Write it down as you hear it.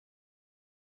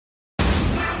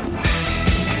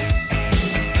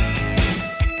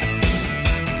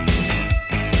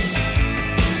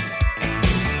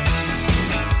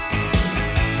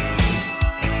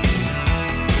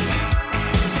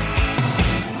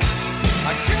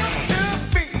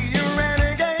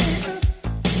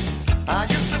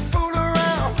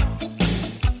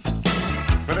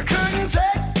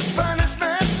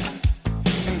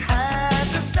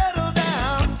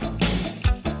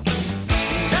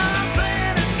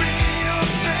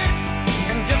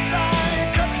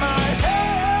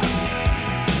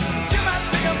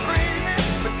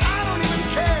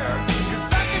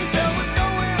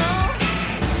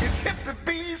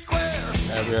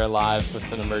live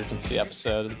with an emergency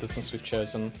episode of The Business We've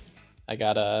Chosen. I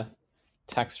got a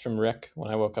text from Rick when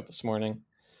I woke up this morning,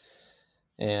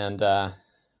 and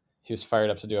he was fired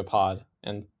up to do a pod.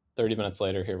 And 30 minutes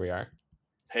later, here we are.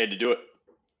 Paid to do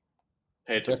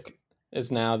it. Rick is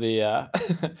now the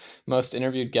most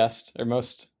interviewed guest, or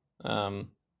most been on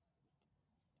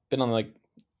the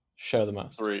show the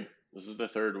most. 3. This is the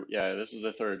third. Yeah, this is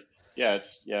the third. Yeah,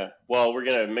 Well, we're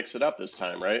gonna mix it up this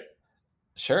time, right?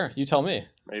 Sure, you tell me.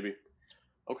 Maybe.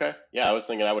 Okay. Yeah, I was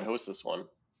thinking I would host this one,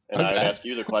 and Okay. I would ask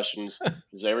you the questions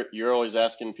because you're always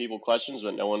asking people questions,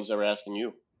 but no one's ever asking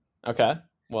you. Okay.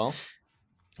 Well,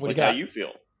 what do you got? How you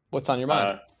feel? What's on your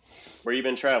mind? Where you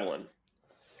been traveling?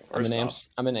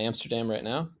 I'm in Amsterdam right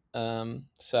now.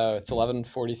 So it's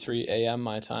 11:43 a.m.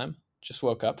 my time. Just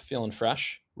woke up feeling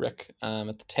fresh. Rick,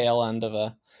 at the tail end of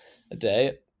a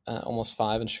day, almost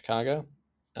 5 in Chicago.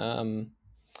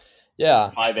 Yeah.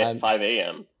 5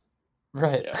 a.m.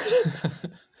 Right. Yeah.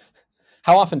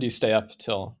 How often do you stay up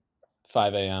till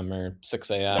 5 a.m. or 6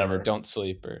 a.m. Never. or don't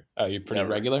sleep? Or are you pretty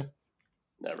Never. regular?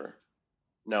 Never.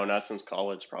 No, not since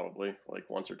college. Probably like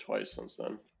once or twice since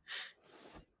then.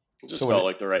 It just felt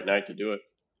like the right night to do it.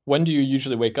 When do you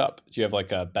usually wake up? Do you have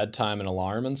like a bedtime and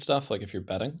alarm and stuff? Like if you're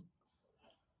betting?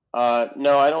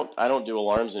 No, I don't do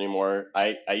alarms anymore.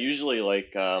 I usually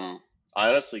I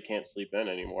honestly can't sleep in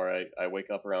anymore. I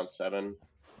wake up around 7,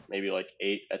 maybe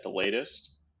 8 at the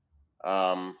latest.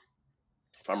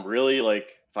 If I'm really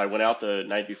if I went out the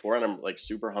night before and I'm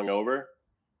super hungover,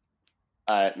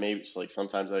 maybe it's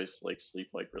sometimes I sleep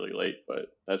really late, but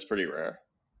that's pretty rare.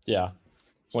 Yeah.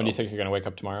 When do you think you're gonna wake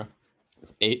up tomorrow?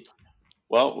 8?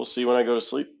 Well, we'll see when I go to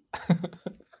sleep.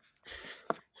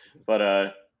 But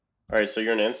all right, so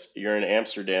you're in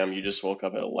Amsterdam. You just woke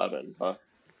up at 11, huh?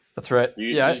 That's right.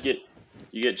 You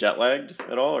get jet lagged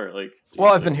at all, or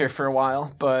Well, I've been here for a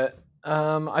while, but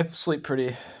I sleep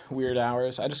pretty weird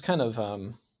hours. I just kind of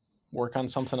work on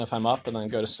something if I'm up and then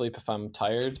go to sleep if I'm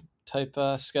tired type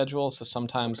schedule. So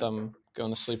sometimes I'm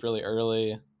going to sleep really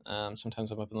early.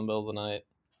 Sometimes I'm up in the middle of the night.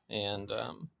 And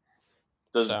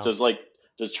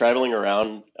does traveling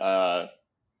around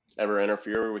ever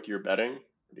interfere with your betting?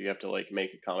 Do you have to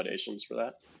make accommodations for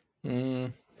that?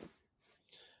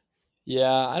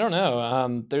 Yeah, I don't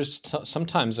know. There's some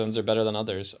time zones are better than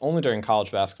others. Only during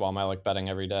college basketball am I betting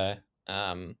every day.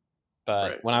 But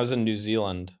Right. When I was in New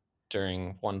Zealand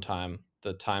during one time,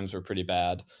 the times were pretty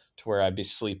bad to where I'd be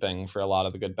sleeping for a lot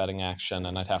of the good betting action,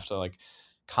 and I'd have to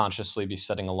consciously be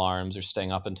setting alarms or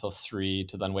staying up until 3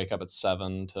 to then wake up at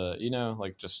 7 to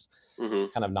just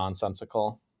kind of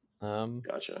nonsensical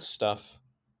Gotcha. stuff,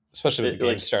 especially with the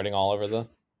game starting all over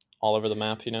the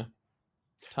map,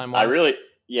 time wise.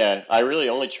 I really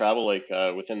only travel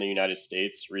within the United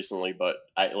States recently, but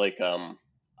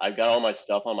I've got all my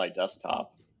stuff on my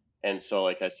desktop, and so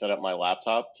I set up my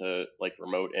laptop to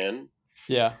remote in.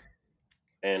 Yeah.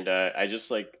 And I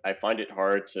just I find it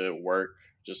hard to work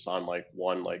just on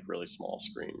one really small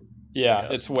screen. Yeah,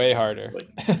 it's way harder.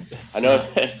 I know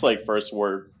it's first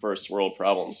world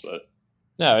problems, but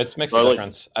no, it makes a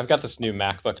difference. I've got this new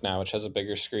MacBook now, which has a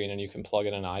bigger screen, and you can plug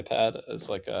in an iPad as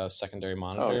a secondary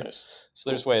monitor. Oh, nice. So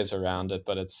there's ways around it,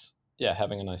 but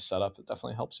having a nice setup, it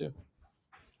definitely helps you.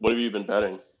 What have you been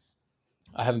betting?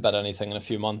 I haven't bet anything in a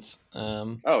few months.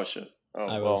 Oh shit! Oh,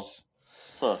 I was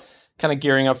kind of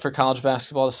gearing up for college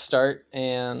basketball to start,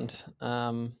 and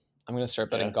I'm going to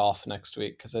start betting golf next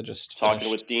week because I just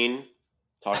talking with Dean.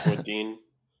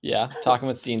 Yeah, talking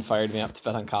with Dean fired me up to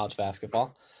bet on college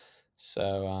basketball.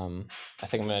 So I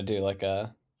think I'm going to do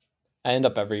I end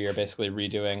up every year basically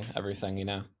redoing everything,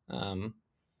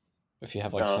 if you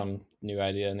have some new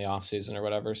idea in the off season or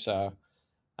whatever. So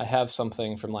I have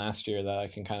something from last year that I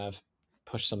can kind of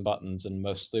push some buttons and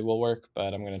mostly will work,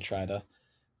 but I'm going to try to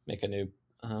make a new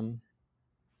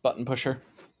button pusher.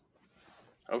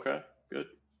 Okay, good.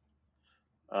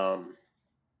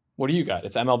 What do you got?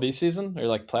 It's MLB season, or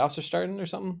playoffs are starting or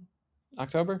something?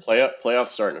 October? Playoffs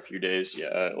start in a few days.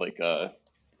 Yeah,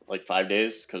 5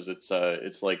 days, because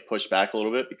it's pushed back a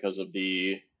little bit because of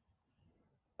the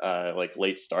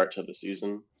late start to the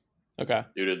season. Okay.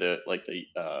 Due to the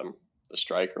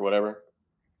strike or whatever.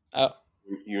 Oh.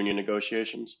 Union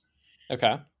negotiations.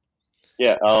 Okay.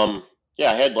 Yeah.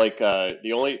 Yeah. I had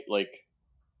the only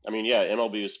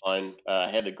MLB was fine. I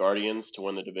had the Guardians to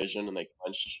win the division, and they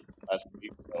clinched last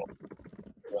week. So I'm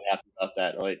really happy about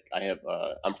that. I have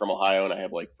I'm from Ohio, and I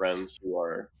have friends who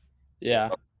are.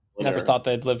 Yeah. Never thought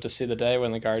they'd live to see the day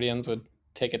when the Guardians would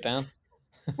take it down.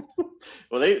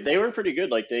 Well, they were pretty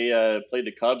good. They played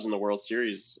the Cubs in the World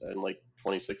Series in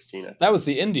 2016. That was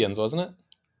the Indians, wasn't it?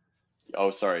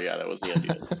 Oh, sorry. Yeah, that was the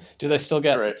Indians. Do they still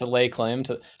get to lay claim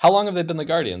to? How long have they been the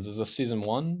Guardians? Is this season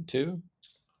 1, 2?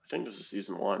 I think this is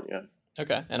season 1. Yeah.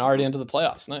 Okay, and already into the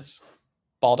playoffs. Nice.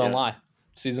 Ball don't lie.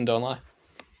 Season don't lie.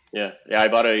 Yeah. I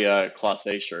bought a Class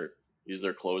A shirt. He's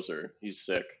their closer. He's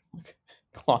sick.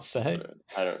 Class A.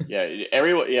 I don't. Yeah.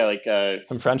 Everyone. Yeah. Like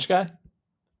some French guy.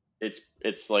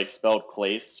 It's like spelled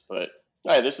Clace, but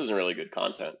this isn't really good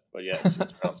content. But yeah,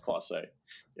 it's pronounced Class A.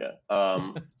 Yeah.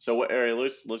 So what? All right,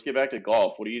 let's get back to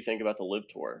golf. What do you think about the LIV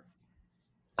Tour?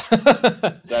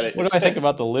 What do I think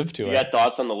about the LIV Tour? You got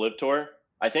thoughts on the LIV Tour?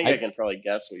 I think I can probably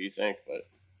guess what you think, but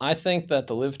I think that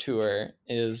the LIV Tour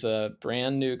is a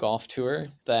brand new golf tour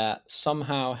that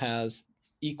somehow has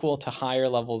equal to higher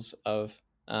levels of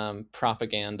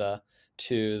propaganda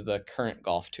to the current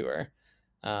golf tour.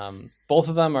 Both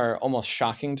of them are almost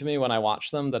shocking to me when I watch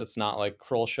them, that it's not like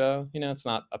Kroll Show, it's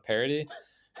not a parody,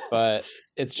 but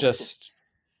it's just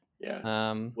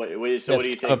yeah. What do you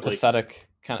think? A pathetic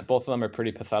kind of. Both of them are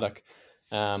pretty pathetic.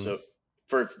 So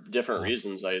for different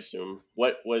reasons, I assume.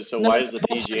 Why is the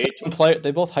PGA Tour?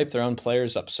 They both hype their own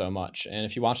players up so much, and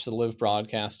if you watch the LIV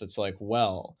broadcast, it's like,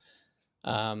 well,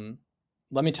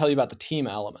 let me tell you about the team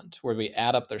element where we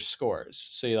add up their scores.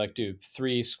 So you do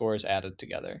 3 scores added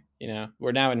together.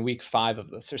 We're now in week 5 of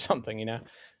this or something.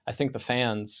 I think the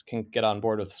fans can get on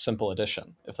board with simple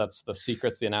addition if that's the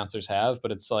secrets the announcers have.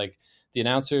 But it's like the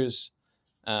announcers,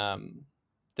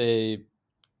 they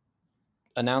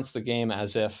announce the game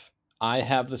as if I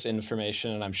have this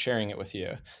information and I'm sharing it with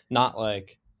you, not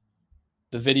like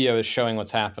the video is showing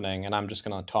what's happening and I'm just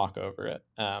going to talk over it.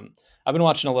 I've been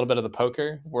watching a little bit of the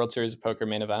poker World Series of Poker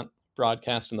main event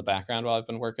broadcast in the background while I've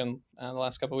been working the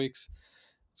last couple of weeks.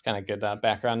 It's kind of good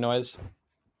background noise.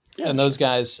 Yeah, and those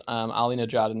guys, Ali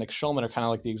Najad and Nick Schulman, are kind of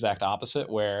like the exact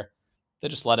opposite, where they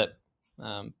just let it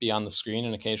be on the screen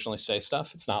and occasionally say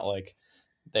stuff. It's not like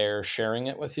they're sharing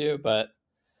it with you, but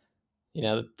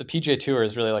the PGA Tour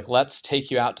is really like, let's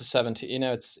take you out to 17.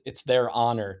 It's their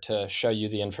honor to show you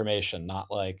the information,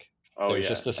 not like there's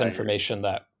just this information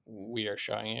that we are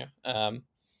showing you.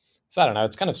 So I don't know.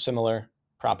 It's kind of similar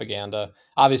propaganda.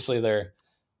 Obviously, they're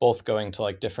both going to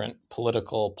like different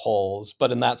political poles,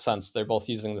 but in that sense, they're both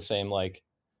using the same like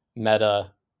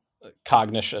meta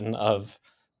cognition of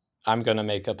I'm going to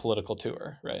make a political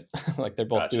tour, right? Like they're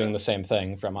both doing the same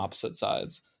thing from opposite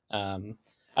sides. I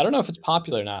don't know if it's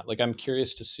popular or not. Like I'm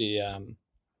curious to see.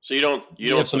 So you don't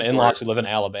have some in-laws who live in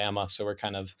Alabama, so we're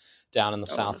kind of down in the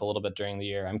South a little bit during the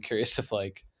year. I'm curious if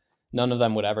like none of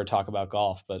them would ever talk about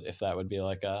golf, but if that would be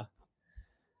like a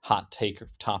hot take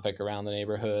topic around the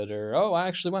neighborhood, or I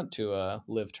actually went to a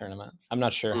LIV tournament. I'm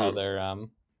not sure how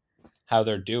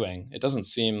they're doing. It doesn't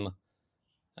seem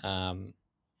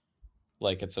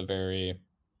like it's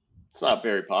not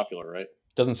very popular, right?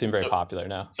 Doesn't seem very popular,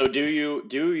 no. So do you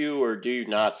or do you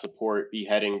not support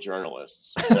beheading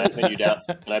journalists? Can I pin you down?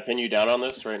 Can I pin you down on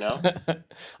this right now?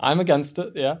 I'm against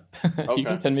it, yeah. Okay. You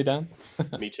can pin me down.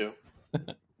 Me too.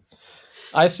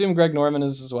 I assume Greg Norman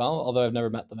is as well, although I've never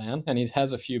met the man, and he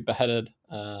has a few beheaded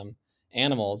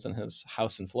animals in his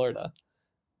house in Florida,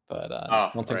 but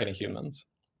I don't think any humans.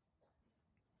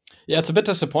 Yeah, it's a bit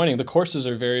disappointing. The courses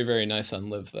are very, very nice on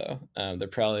LIV, though. They're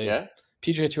probably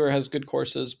PGA Tour has good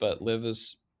courses, but LIV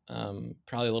is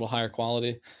probably a little higher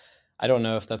quality. I don't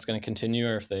know if that's going to continue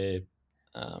or if they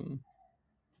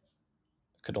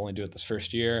could only do it this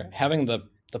first year. Having the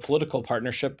political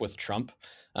partnership with Trump,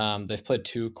 they've played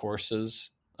 2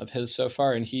 courses of his so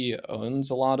far, and he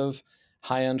owns a lot of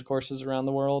high-end courses around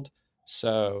the world.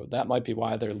 So that might be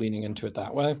why they're leaning into it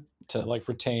that way, to like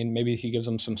retain. Maybe he gives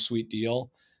them some sweet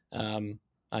deal on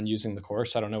using the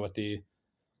course. I don't know what the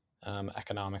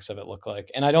economics of it look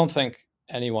like, and I don't think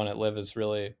anyone at LIV is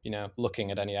really looking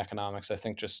at any economics. I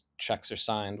think just checks are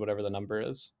signed, whatever the number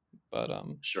is. But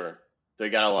sure, they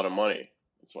got a lot of money.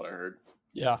 That's what I heard.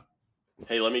 Yeah.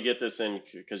 Hey, let me get this in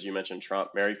because you mentioned Trump.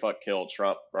 Marry, fuck, kill,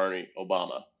 Trump, Bernie,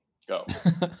 Obama. Go.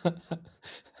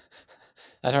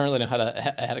 I don't really know how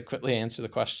to adequately answer the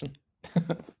question.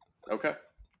 Okay.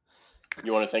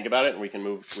 You want to think about it, and we can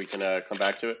come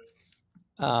back to it?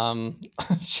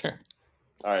 Sure.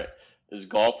 All right. Is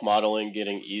golf modeling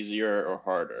getting easier or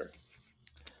harder?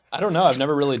 I don't know. I've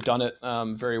never really done it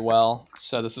very well,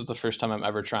 so this is the first time I'm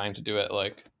ever trying to do it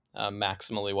like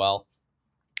maximally well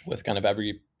with kind of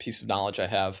every piece of knowledge I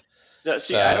have. Yeah,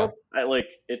 see,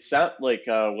 it sound like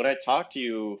when I talked to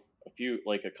you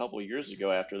a couple of years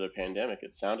ago after the pandemic,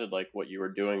 it sounded like what you were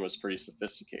doing was pretty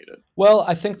sophisticated. Well,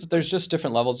 I think that there's just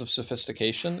different levels of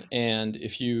sophistication, and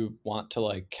if you want to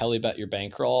like Kelly bet your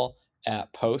bankroll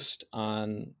at post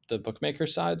on the bookmaker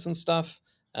sides and stuff,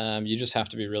 you just have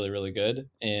to be really, really good.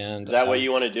 And is that what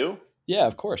you want to do? Yeah,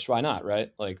 of course. Why not?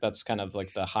 Right? Like that's kind of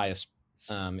like the highest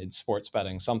in sports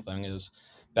betting. Something is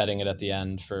betting it at the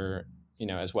end for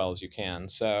as well as you can.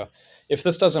 So if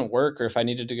this doesn't work, or if I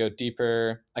needed to go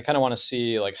deeper, I kind of want to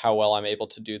see like how well I'm able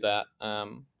to do that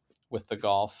with the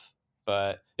golf.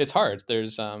 But it's hard.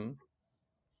 There's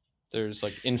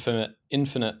like infinite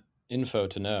info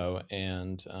to know,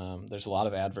 and there's a lot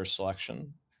of adverse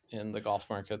selection in the golf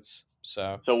markets.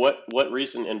 So what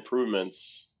recent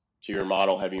improvements to your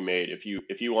model have you made? If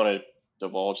you want to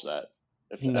divulge that,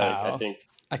 if I No, think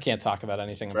I can't talk about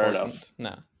anything fair enough. important.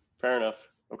 No. Fair enough.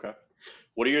 Okay.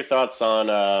 What are your thoughts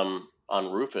on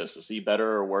Rufus? Is he better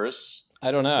or worse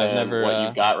I don't know. I've than never. what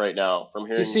you've got right now? From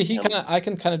hearing He him, kind of. I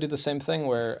can kind of do the same thing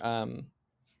where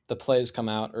the plays come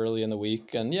out early in the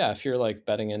week, and yeah, if you're like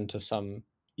betting into some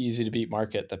easy to beat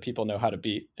market that people know how to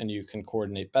beat, and you can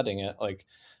coordinate betting it, like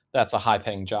that's a high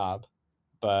paying job.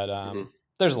 But hmm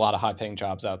there's a lot of high paying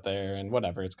jobs out there, and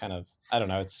whatever. It's kind of I don't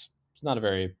know. It's not a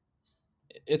very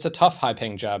it's a tough high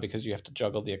paying job because you have to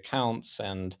juggle the accounts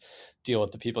and deal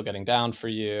with the people getting down for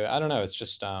you. I don't know. It's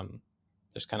just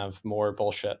there's kind of more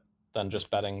bullshit than just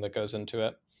betting that goes into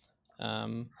it.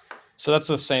 Um, so that's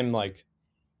the same like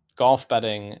golf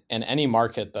betting and any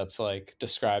market that's like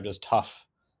described as tough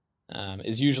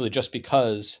is usually just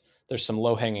because there's some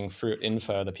low hanging fruit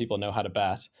info that people know how to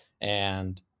bet,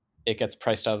 and it gets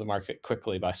priced out of the market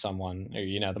quickly by someone,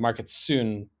 or the market's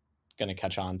soon going to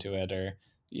catch on to it, or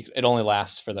it only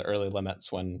lasts for the early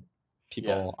limits when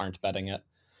yeah, people aren't betting it.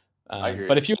 I hear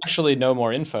But you. if you actually know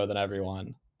more info than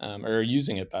everyone, or are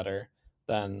using it better,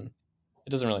 then it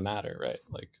doesn't really matter, right?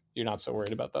 Like you're not so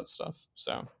worried about that stuff.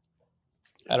 So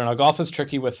I don't know. Golf is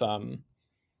tricky with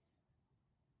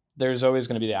there's always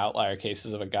going to be the outlier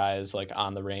cases of a guy is like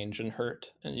on the range and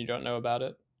hurt and you don't know about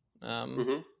it. Um,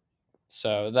 hmm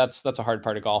so that's a hard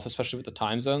part of golf, especially with the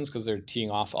time zones because they're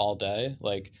teeing off all day.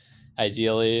 Like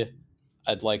ideally,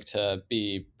 I'd like to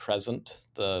be present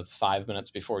the 5 minutes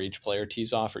before each player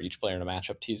tees off or each player in a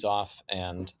matchup tees off,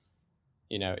 and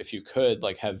if you could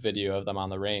like have video of them on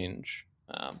the range.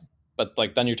 But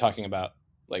like then you're talking about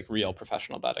like real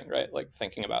professional betting, right? Like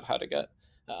thinking about how to get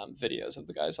videos of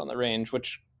the guys on the range,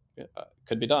 which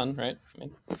could be done, right? I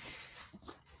mean,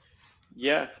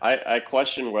 Yeah, I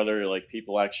question whether like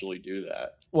people actually do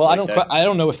that. well, Like that. I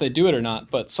don't know if they do it or not,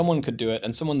 but someone could do it,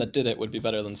 and someone that did it would be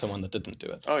better than someone that didn't do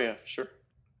it. Oh yeah, sure.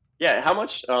 Yeah, how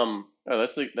much? Oh,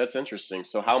 that's interesting.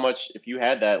 So how much if you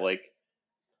had that like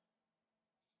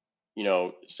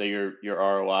say your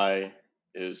ROI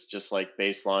is just like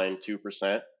baseline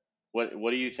 2%, what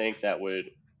do you think that would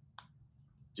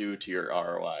do to your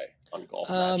ROI on golf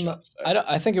matchups?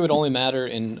 I think it would only matter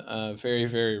in very,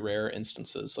 very rare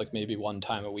instances, like maybe one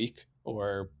time a week,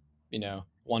 or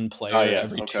one Oh player yeah,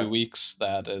 every okay. 2 weeks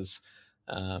that is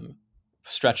um,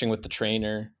 stretching with the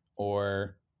trainer,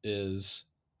 or is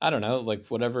I don't know, like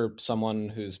whatever someone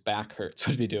whose back hurts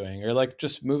would be doing, or like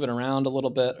just moving around a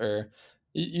little bit, or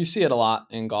you see it a lot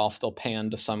in golf. They'll pan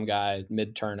to some guy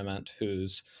mid tournament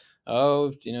who's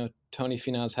Tony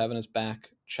Finau's having his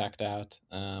back checked out.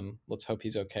 Let's hope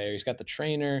he's okay. Or he's got the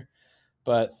trainer,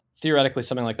 but theoretically,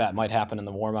 something like that might happen in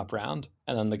the warm up round,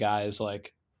 and then the guy is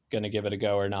like going to give it a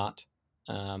go or not.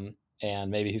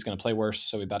 And maybe he's going to play worse,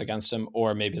 so we bet against him,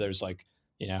 or maybe there's like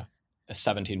a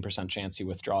 17% chance he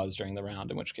withdraws during the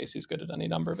round, in which case he's good at any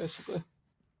number, basically.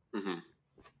 hmm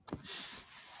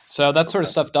So that sort of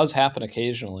Okay. stuff does happen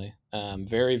occasionally,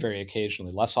 very, very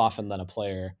occasionally, less often than a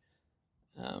player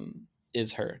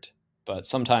is hurt. But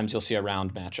sometimes you'll see a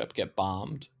round matchup get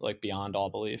bombed, like beyond all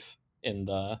belief, in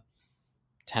the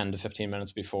 10 to 15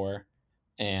 minutes before.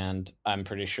 And I'm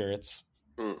pretty sure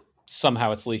Mm.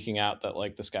 somehow it's leaking out that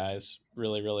like this guy's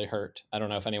really, really hurt. I don't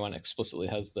know if anyone explicitly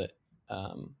has the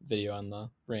video on the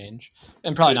range,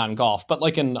 and probably Did not in golf, but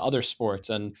like in other sports.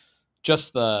 And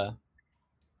just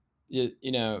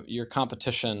your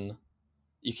competition,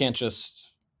 you can't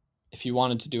just, if you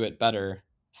wanted to do it better,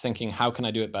 thinking how can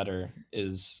I do it better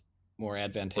is more right?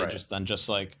 advantageous than just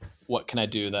like what can I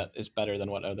do that is better than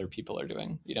what other people are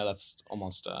doing. That's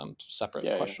almost separate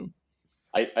Yeah, yeah. question.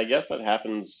 I guess that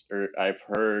happens, or I've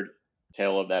heard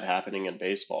tale of that happening in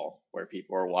baseball, where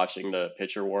people are watching the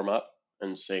pitcher warm up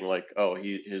and saying like, oh,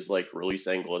 his like release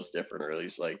angle is different, or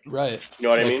he's like, Right. you know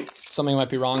what I Like mean? something might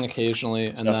be wrong occasionally,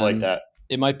 and Stuff like then that.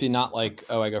 it might be not like,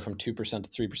 oh, I go from 2% to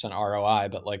 3% ROI,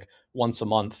 but like once a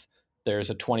month there's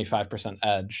a 25%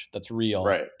 edge that's real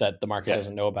Right. that the market Yeah.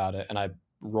 doesn't know about it, and I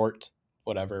rort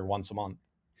whatever once a month.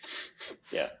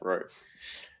 Yeah. Right.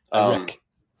 I Um, Rick.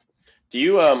 do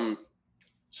you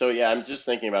So yeah, I'm just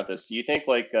thinking about this. Do you think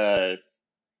like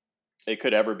it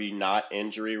could ever be not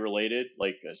injury related?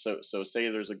 Like so say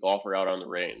there's a golfer out on the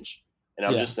range. And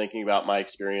I'm just thinking about my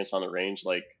experience on the range.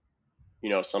 Like,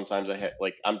 sometimes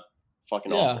I'm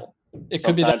fucking awful. It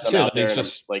could sometimes be that too. I'm out there and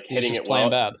just, I'm like hitting it playing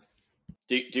well.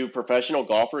 Bad. Do professional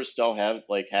golfers still have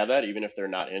that, even if they're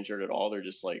not injured at all? They're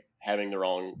just like having the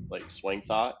wrong like swing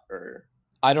thought, or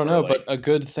I don't know, but a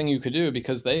good thing you could do,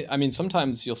 because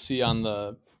sometimes you'll see on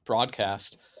the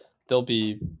broadcast, they'll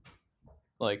be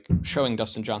like showing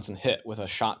Dustin Johnson hit with a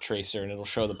shot tracer, and it'll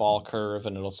show the ball curve,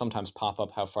 and it'll sometimes pop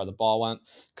up how far the ball went,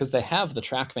 because they have the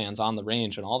TrackMans on the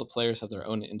range, and all the players have their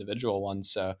own individual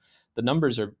ones. So the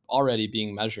numbers are already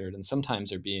being measured, and sometimes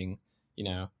they're being,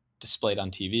 displayed on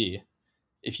TV.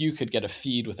 If you could get a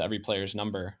feed with every player's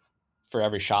number for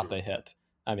every shot they hit,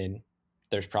 I mean,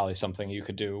 there's probably something you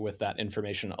could do with that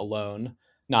information alone,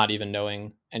 not even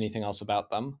knowing anything else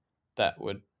about them, that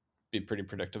would be pretty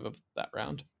predictive of that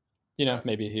round.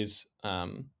 Maybe he's,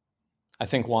 I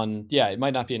think it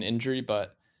might not be an injury,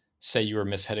 but say you were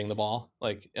mishitting the ball.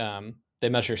 Like, they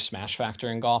measure smash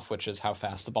factor in golf, which is how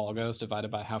fast the ball goes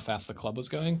divided by how fast the club was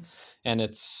going. And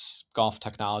golf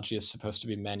technology is supposed to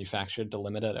be manufactured to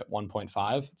limit it at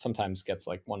 1.5. It sometimes gets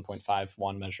like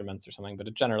 1.51 measurements or something, but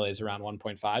it generally is around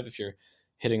 1.5 if you're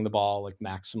hitting the ball like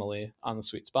maximally on the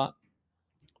sweet spot.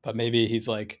 But maybe he's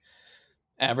like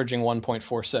averaging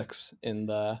 1.46 in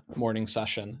the morning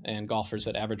session, and golfers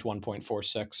that average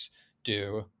 1.46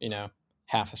 do,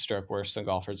 half a stroke worse than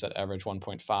golfers that average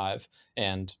 1.5,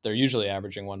 and they're usually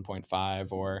averaging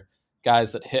 1.5, or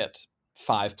guys that hit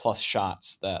 5+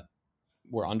 shots that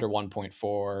were under 1.4,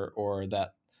 or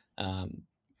that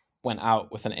went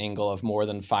out with an angle of more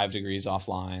than 5 degrees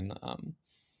offline.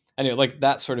 Anyway, like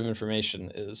that sort of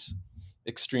information is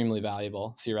extremely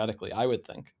valuable theoretically, I would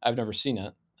think. I've never seen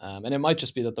it. And it might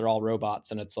just be that they're all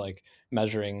robots, and it's like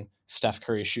measuring Steph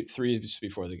Curry shoot threes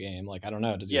before the game. Like, I don't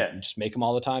know. Does he just make them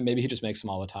all the time? Maybe he just makes them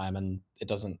all the time, and it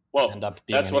doesn't end up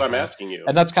being that's anything. What I'm asking you.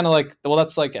 And that's kind of like,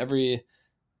 that's like every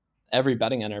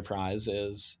betting enterprise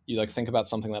is, you like think about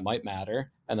something that might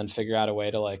matter, and then figure out a way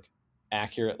to like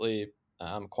accurately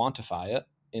quantify it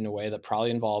in a way that probably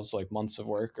involves like months of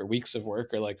work or weeks of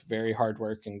work, or like very hard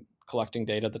work and collecting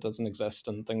data that doesn't exist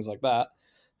and things like that.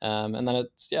 And then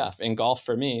it's, in golf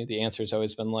for me, the answer has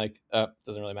always been like, oh, it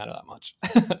doesn't really matter that much.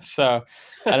 So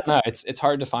I don't know. It's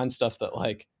hard to find stuff that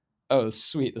like, oh,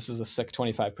 sweet, this is a sick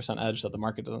 25% edge that the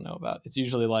market doesn't know about. It's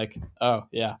usually like, oh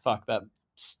yeah, fuck, that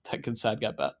could sad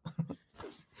get bet.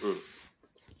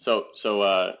 So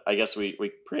I guess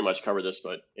we pretty much covered this,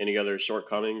 but any other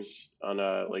shortcomings on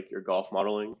like your golf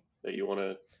modeling that you want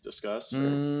to discuss or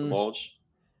divulge?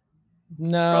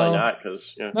 No, probably not,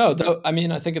 because no. Though, I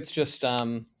mean, I think it's just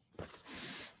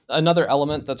another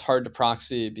element that's hard to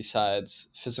proxy besides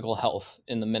physical health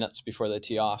in the minutes before they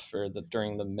tee off, or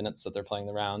during the minutes that they're playing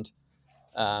the round,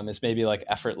 is maybe like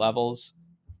effort levels.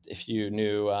 If you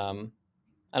knew,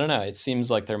 I don't know, it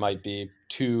seems like there might be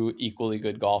two equally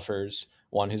good golfers,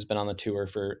 one who's been on the tour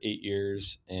for 8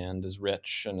 years and is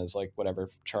rich and is like whatever,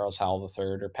 Charles Howell III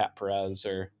or Pat Perez,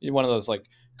 or one of those like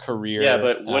career. Yeah,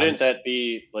 but wouldn't that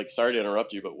be like, sorry to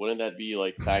interrupt you, but wouldn't that be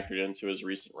like factored into his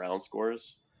recent round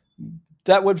scores?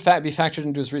 That would be factored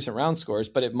into his recent round scores,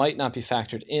 but it might not be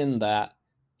factored in that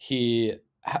he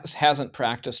hasn't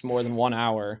practiced more than 1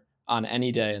 hour on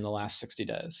any day in the last 60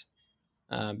 days,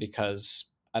 because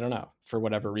I don't know, for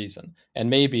whatever reason. And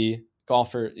maybe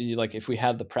golfer, like if we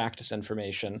had the practice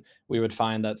information, we would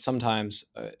find that sometimes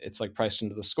it's like priced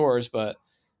into the scores, but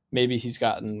maybe he's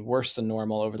gotten worse than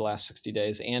normal over the last 60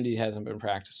 days and he hasn't been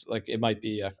practiced. Like it might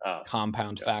be a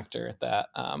compound factor that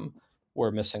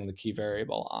we're missing the key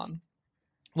variable on.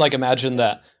 Like imagine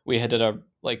that we had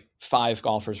like 5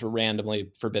 golfers were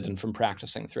randomly forbidden from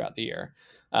practicing throughout the year.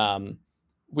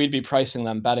 We'd be pricing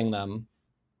them, betting them,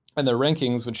 and their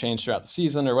rankings would change throughout the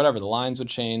season or whatever. The lines would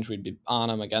change. We'd be on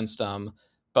them, against them.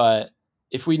 But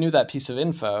if we knew that piece of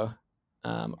info,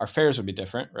 our fares would be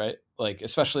different, right? Like,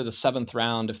 especially the 7th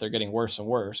round, if they're getting worse and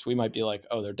worse, we might be like,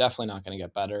 oh, they're definitely not going to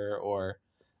get better. Or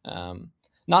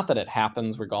not that it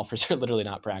happens where golfers are literally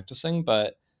not practicing,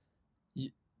 but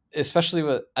especially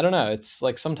with, I don't know, it's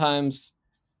like sometimes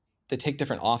they take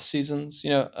different off seasons,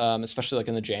 especially like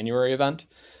in the January event,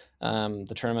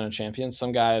 the Tournament of Champions.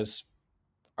 Some guys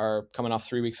are coming off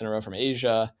 3 weeks in a row from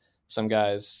Asia. Some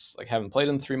guys like haven't played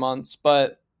in 3 months,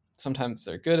 but sometimes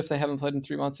they're good if they haven't played in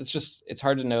 3 months. It's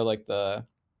hard to know, like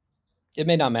it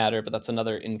may not matter, but that's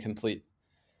another incomplete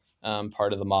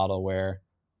part of the model where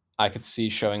I could see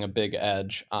showing a big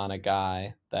edge on a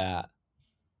guy that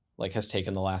like has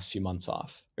taken the last few months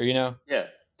off, or, Yeah,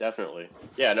 definitely.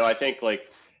 Yeah, no, I think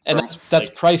like, and that's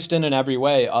like, priced in every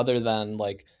way other than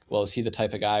like, well, is he the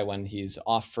type of guy when he's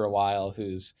off for a while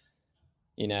who's,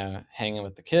 hanging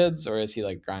with the kids, or is he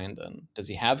like grinding? Does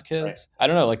he have kids? Right. I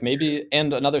don't know. Like maybe.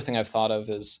 And another thing I've thought of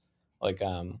is like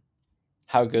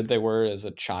how good they were as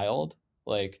a child.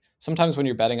 Like sometimes when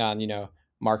you're betting on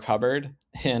Mark Hubbard,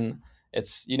 and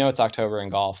it's October in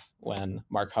golf when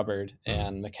Mark Hubbard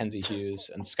and Mackenzie Hughes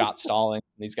and Scott Stallings,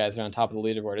 and these guys are on top of the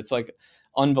leaderboard. It's like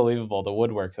unbelievable the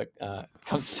woodwork that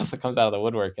stuff that comes out of the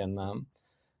woodwork in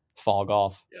fall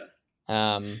golf.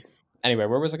 Yeah. Anyway,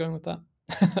 where was I going with that?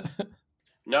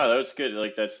 No, that was good.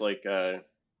 Like that's like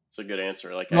it's a good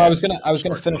answer. Like no, I was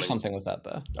gonna finish something with that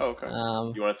though. Oh, okay.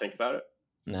 You want to think about it?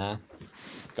 Nah,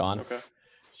 gone. Okay.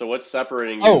 So what's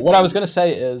separating you? Oh, what I was gonna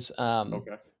say is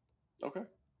okay.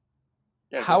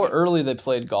 Yeah, how early they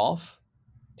played golf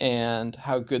and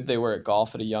how good they were at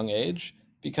golf at a young age.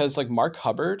 Because like Mark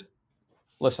Hubbard,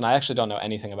 listen, I actually don't know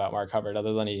anything about Mark Hubbard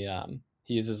other than he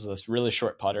uses this really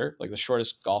short putter, like the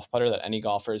shortest golf putter that any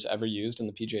golfer has ever used in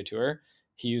the PGA Tour.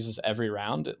 He uses every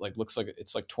round. It like looks like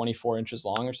it's like 24 inches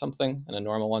long or something, and a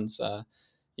normal one's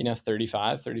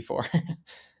 35, 34.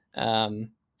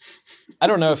 I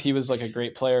don't know if he was like a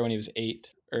great player when he was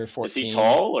 8 or 14. Is he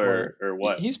tall or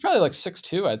what? He's probably like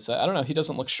 6'2", I'd say. I don't know. He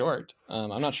doesn't look short.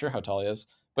 I'm not sure how tall he is,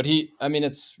 but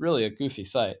it's really a goofy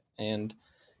sight, and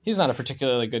he's not a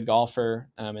particularly good golfer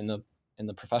in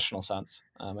the professional sense.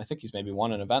 I think he's maybe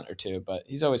won an event or two, but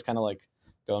he's always kind of like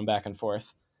going back and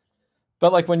forth.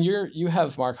 But like when you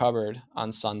have Mark Hubbard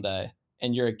on Sunday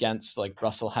and you're against like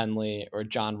Russell Henley or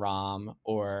John Rahm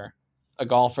or a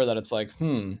golfer that it's like,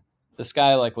 this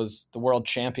guy like was the world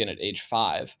champion at age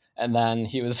 5, and then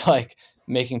he was like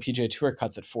making PGA Tour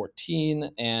cuts at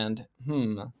 14, and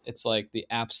it's like the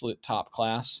absolute top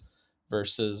class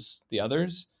versus the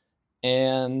others.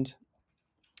 And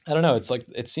I don't know, it's like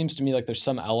it seems to me like there's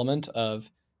some element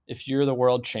of if you're the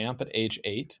world champ at age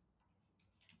 8,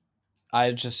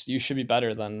 you should be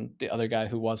better than the other guy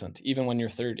who wasn't, even when you're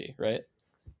 30, right?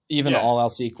 Even all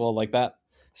else equal, like that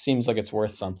seems like it's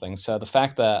worth something. So the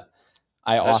fact that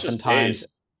that's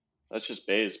just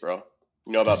Bays, bro.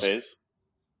 You know about Bays?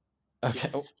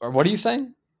 Okay. Or what are you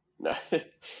saying? No.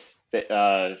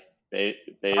 Bays.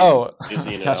 Oh,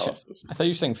 gotcha. I thought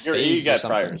you were saying you got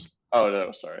priors. Oh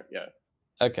no, sorry. Yeah.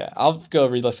 Okay, I'll go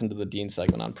re-listen to the Dean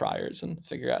segment on priors and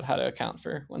figure out how to account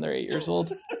for when they're 8 years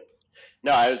old.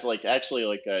 No, I was like, actually,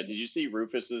 like, did you see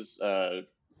Rufus's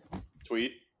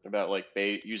tweet about like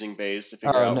using Bays to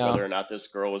figure out whether or not this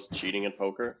girl was cheating in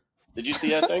poker? Did you see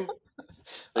that thing?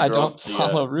 I don't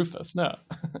follow Rufus. No.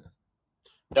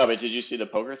 No, but did you see the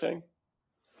poker thing?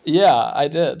 Yeah, I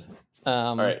did.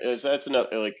 All right, that's enough.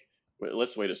 Like,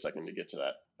 let's wait a second to get to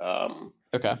that.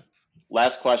 Okay.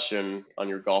 Last question on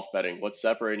your golf betting. What's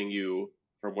separating you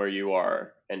from where you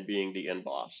are and being the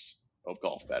in-boss of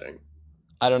golf betting?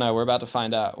 I don't know. We're about to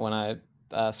find out when I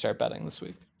start betting this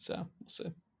week. So we'll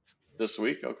see. This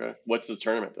week? Okay. What's the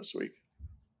tournament this week?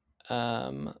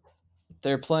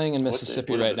 They're playing in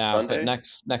Mississippi right now, Sunday? but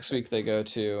next week they go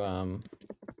to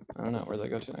I don't know where they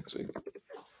go to next week.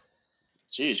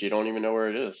 Geez, you don't even know where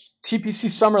it is. TPC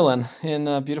Summerlin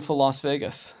in beautiful Las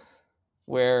Vegas,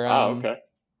 where okay.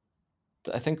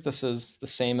 I think this is the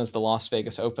same as the Las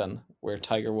Vegas Open, where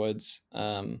Tiger Woods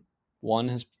won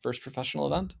his first professional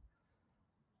event.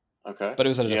 Okay. But it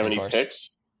was at a different course. Picks?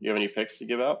 Do you have any picks to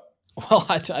give out? Well,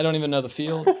 I don't even know the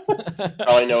field.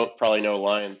 probably no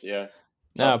Lions. Yeah.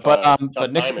 Tough,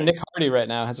 but Nick Hardy right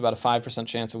now has about a 5%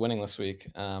 chance of winning this week.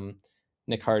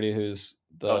 Nick Hardy, who's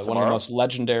one of the most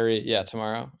legendary,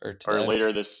 tomorrow or today. Or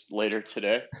later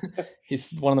today.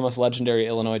 He's one of the most legendary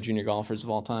Illinois junior golfers of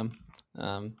all time.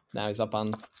 Now he's up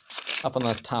on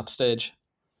the top stage.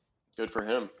 Good for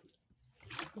him.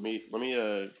 Let me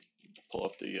pull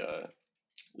up the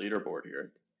leaderboard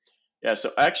here. Yeah,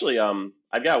 so actually,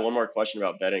 I've got one more question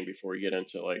about betting before we get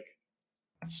into like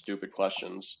stupid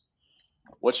questions.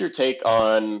 What's your take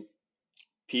on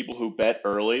people who bet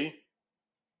early,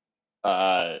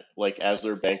 like as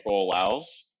their bankroll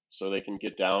allows, so they can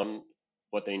get down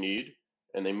what they need,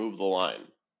 and they move the line?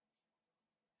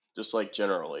 Just like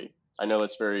generally, I know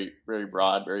it's very, very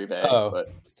broad, very vague,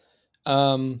 but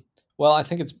well, I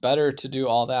think it's better to do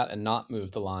all that and not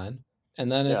move the line,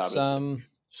 and then it's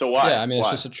So why? Yeah, I mean,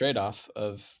 it's just a trade-off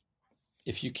of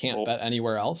if you can't bet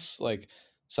anywhere else. Like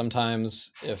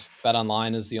sometimes if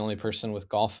BetOnline is the only person with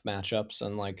golf matchups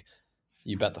and like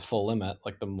you bet the full limit,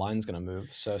 like the line's going to move.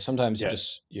 So sometimes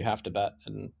you have to bet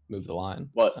and move the line.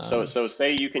 Well, so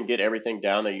say you can get everything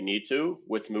down that you need to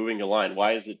with moving the line.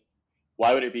 Why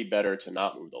would it be better to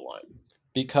not move the line?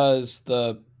 Because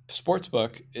the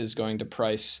sportsbook is going to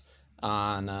price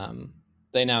on,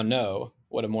 they now know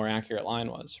what a more accurate line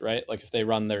was, right? Like if they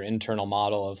run their internal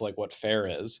model of like what fair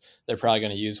is, they're probably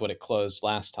going to use what it closed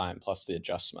last time plus the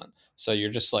adjustment. So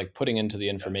you're just like putting into the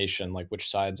information like which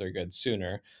sides are good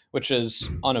sooner, which is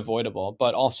unavoidable.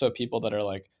 But also people that are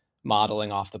like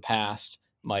modeling off the past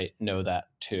might know that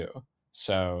too.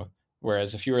 So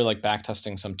whereas if you were like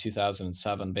backtesting some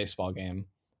 2007 baseball game,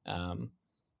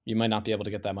 you might not be able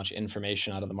to get that much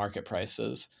information out of the market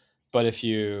prices. But if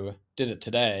you did it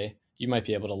today, you might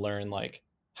be able to learn like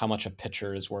how much a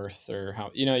pitcher is worth, or how,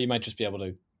 you might just be able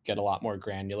to get a lot more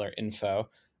granular info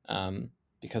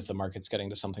because the market's getting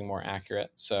to something more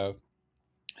accurate. So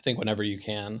I think whenever you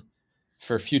can,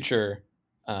 for future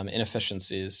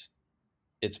inefficiencies,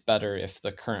 it's better if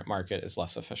the current market is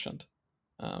less efficient,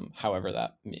 however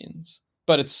that means.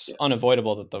 But it's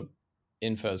unavoidable that the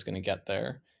info is going to get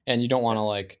there, and you don't want to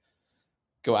like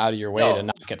go out of your way to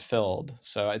not get filled.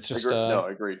 So it's just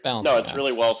agreed. No, it's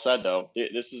really well said though.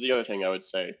 This is the other thing I would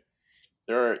say.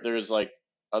 There's like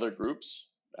other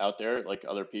groups out there, like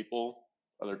other people,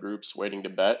 other groups waiting to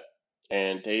bet,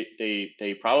 and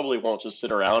they probably won't just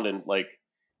sit around and like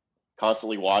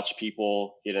constantly watch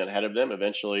people get ahead of them.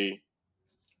 Eventually,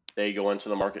 they go into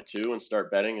the market too and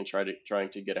start betting and trying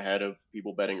to get ahead of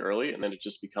people betting early, and then it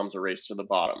just becomes a race to the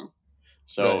bottom.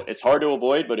 So right. It's hard to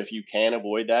avoid, but if you can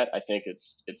avoid that, I think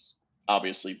it's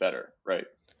obviously better, right?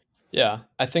 Yeah,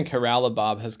 I think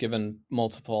Haralabob has given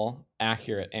multiple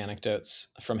accurate anecdotes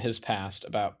from his past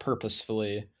about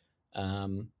purposefully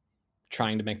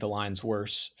trying to make the lines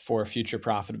worse for future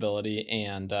profitability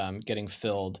and getting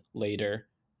filled later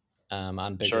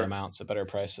on bigger amounts at better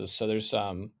prices. So there's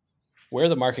where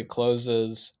the market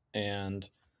closes and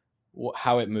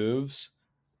how it moves,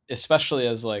 especially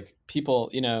as like people,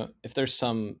 if there's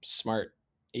some smart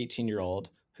 18-year-old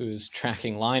who's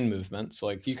tracking line movements,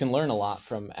 like you can learn a lot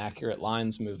from accurate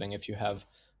lines moving if you have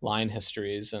line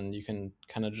histories, and you can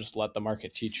kind of just let the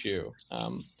market teach you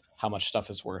how much stuff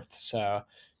is worth. So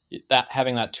that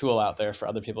having that tool out there for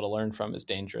other people to learn from is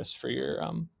dangerous for your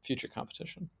future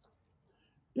competition.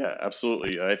 Yeah,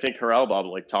 absolutely. I think Haralabob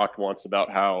like talked once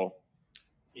about how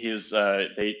his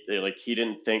they like he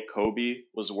didn't think Kobe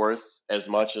was worth as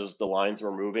much as the lines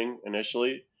were moving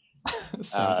initially.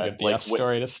 Sounds like a BS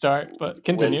story to start, but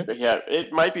continue.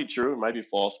 It might be true, it might be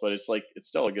false, but it's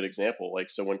still a good example. Like,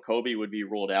 so when Kobe would be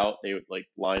ruled out, they would like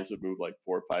lines would move like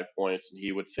 4 or 5 points, and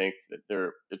he would think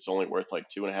that it's only worth like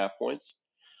 2.5 points.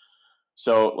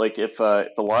 So like if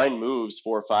the line moves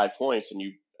 4 or 5 points and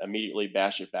you immediately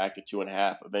bash it back to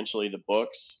 2.5, eventually the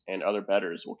books and other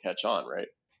bettors will catch on, right?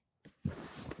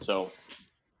 So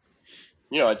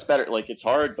it's better. Like, it's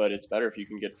hard, but it's better if you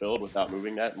can get filled without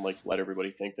moving that and like let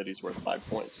everybody think that he's worth 5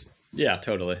 points. Yeah,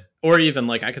 totally. Or even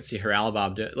like I could see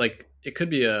Haralabob do like it could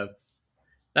be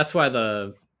that's why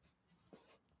the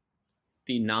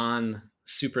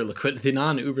non-uber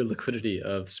liquidity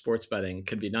of sports betting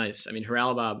could be nice. I mean,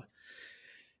 Haralabob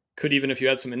could, even if you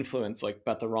had some influence, like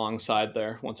bet the wrong side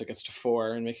there once it gets to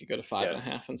 4 and make it go to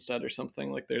 5.5 instead or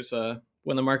something. Like there's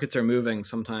when the markets are moving,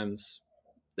 sometimes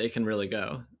they can really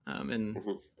go in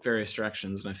various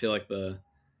directions. And I feel like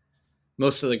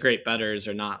most of the great bettors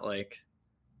are not like,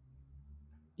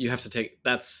 you have to take,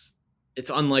 it's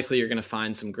unlikely you're going to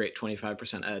find some great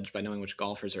 25% edge by knowing which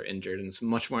golfers are injured. And it's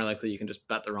much more likely you can just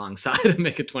bet the wrong side and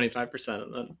make it 25%.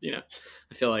 And then,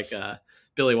 I feel like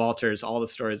Billy Walters, all the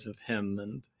stories of him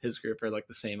and his group are like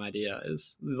the same idea.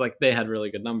 Is like they had really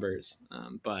good numbers,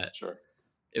 but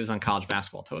it was on college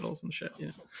basketball totals and shit.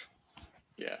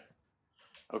 Yeah.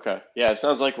 Okay. Yeah, it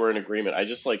sounds like we're in agreement. I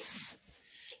just like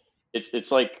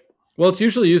it's like, well, it's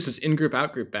usually used as in-group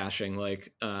out-group bashing,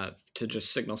 like to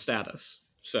just signal status.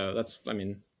 So that's, I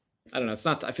mean, I don't know. It's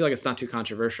not. I feel like it's not too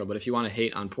controversial. But if you want to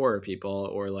hate on poorer people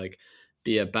or like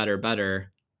be a better,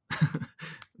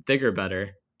 bigger,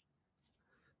 better,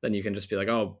 then you can just be like,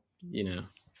 oh,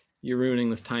 you're ruining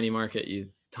this tiny market, you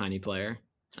tiny player.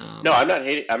 No, I'm not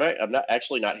hating. I'm not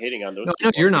actually not hating on those.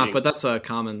 No, you're not. But that's a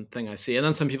common thing I see. And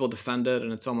then some people defend it,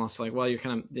 and it's almost like, well, you're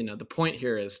kind of, the point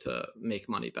here is to make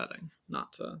money betting,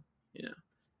 not to,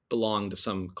 belong to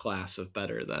some class of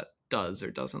bettor that does or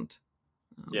doesn't.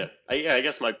 I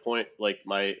guess my point,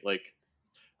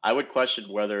 I would question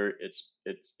whether it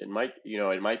might,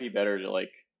 it might be better to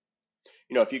like,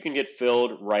 if you can get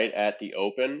filled right at the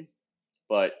open,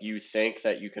 but you think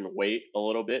that you can wait a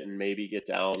little bit and maybe get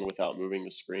down without moving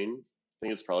the screen, I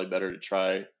think it's probably better to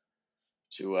try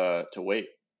to wait.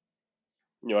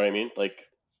 You know what I mean? Like,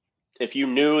 if you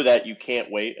knew that you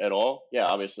can't wait at all, yeah,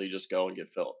 obviously just go and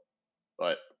get filled.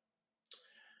 But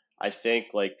I think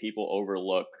like people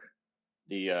overlook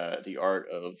the art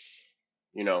of,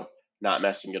 not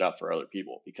messing it up for other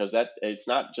people, because that it's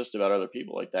not just about other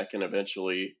people. Like that can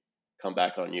eventually come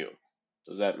back on you.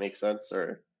 Does that make sense,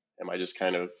 or am I just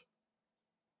kind of?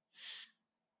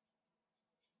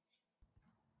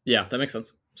 Yeah, that makes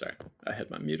sense. Sorry, I had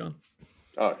my mute on.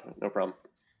 Oh, no problem.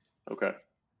 Okay.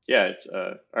 Yeah, it's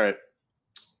all right.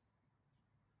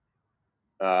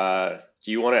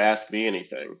 Do you want to ask me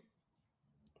anything?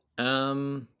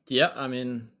 Yeah, I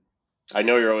mean, I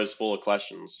know you're always full of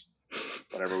questions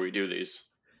whenever we do these.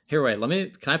 here,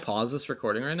 wait, can I pause this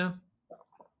recording right now?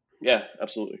 Yeah,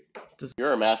 absolutely.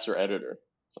 You're a master editor.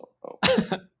 So,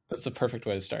 That's the perfect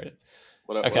way to start it.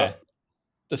 What okay. What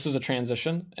This was a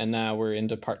transition, and now we're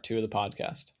into part 2 of the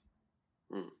podcast.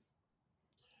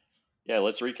 Yeah,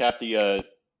 let's recap the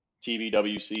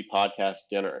TVWC podcast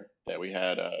dinner that we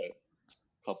had a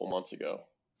couple months ago.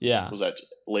 Yeah. Was that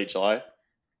late July?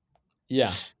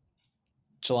 Yeah.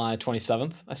 July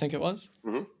 27th, I think it was.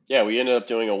 Mm-hmm. Yeah, we ended up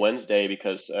doing a Wednesday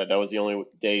because that was the only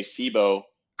day Jim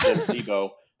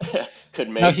Sebo could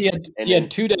make. No, he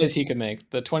had 2 days he could make,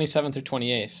 the 27th or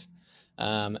 28th.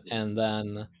 And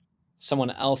then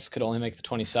someone else could only make the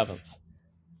 27th.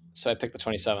 So I picked the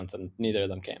 27th, and neither of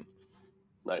them came.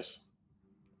 Nice.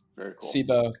 Very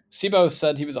cool. Sebo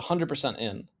said he was 100%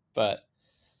 in, but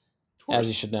as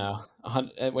you should know,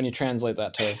 when you translate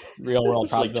that to real world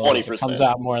probabilities, like it comes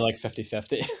out more like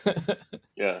 50-50.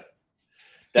 Yeah.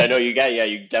 I know you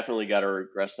definitely got to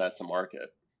regress that to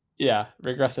market. Yeah,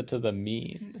 regress it to the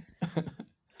mean.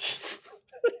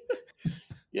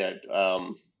 Yeah,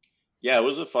 yeah, it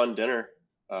was a fun dinner.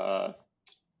 What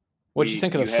did you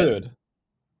think of the food?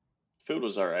 Food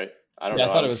was all right. I don't know. I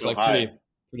thought it was so like high.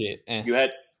 pretty.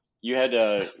 You had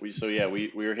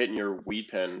we were hitting your weed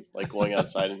pen, like going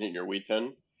outside and hitting your weed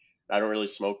pen. I don't really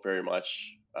smoke very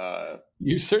much.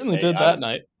 You certainly did that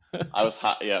night. I was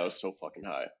high. Yeah, I was so fucking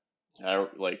high. I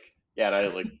don't and I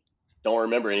don't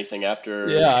remember anything after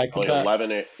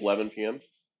 11 p.m.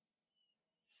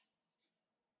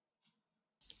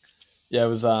 Yeah, it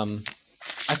was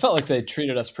I felt like they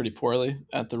treated us pretty poorly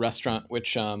at the restaurant,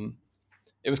 which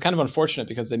it was kind of unfortunate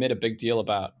because they made a big deal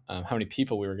about how many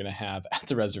people we were going to have at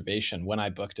the reservation when I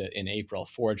booked it in April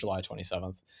for July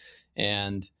 27th.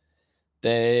 And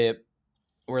they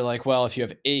were like, well, if you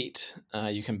have 8,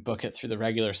 you can book it through the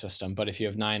regular system. But if you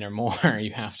have 9 or more,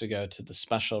 you have to go to the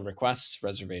special requests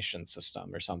reservation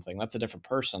system or something. That's a different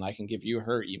person. I can give you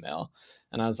her email.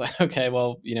 And I was like, okay,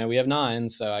 well, we have 9,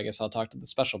 so I guess I'll talk to the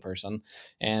special person.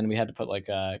 And we had to put like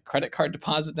a credit card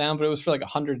deposit down, but it was for like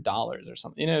 $100 or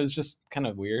something. It was just kind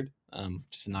of weird.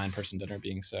 Just a 9-person dinner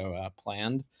being so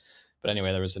planned. But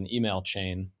anyway, there was an email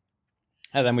chain.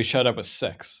 And then we showed up with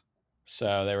 6.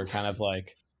 So they were kind of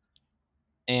like,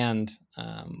 and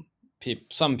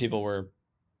some people were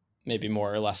maybe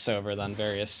more or less sober than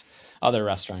various other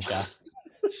restaurant guests.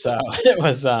 So it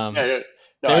was they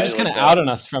were just kind of out on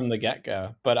us from the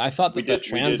get-go. But I thought that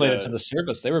translated to the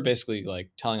service. They were basically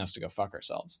like telling us to go fuck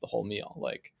ourselves the whole meal.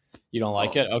 Like, you don't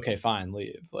like it? Okay, fine,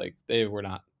 leave. Like, they were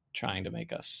not trying to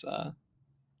make us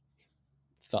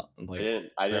felt like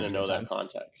I didn't know that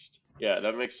context. Yeah,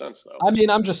 that makes sense though. I mean,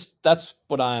 that's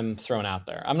what I'm throwing out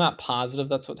there. I'm not positive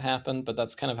that's what happened, but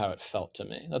that's kind of how it felt to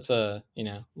me. That's a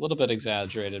little bit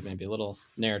exaggerated, maybe a little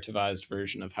narrativized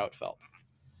version of how it felt.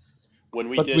 When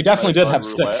we definitely did have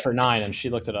 6 for 9, and she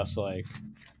looked at us like.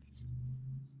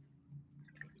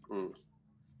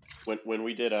 When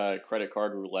we did credit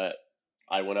card roulette,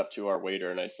 I went up to our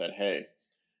waiter and I said, "Hey,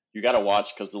 you got to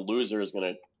watch because the loser is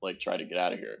gonna try to get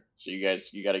out of here. So you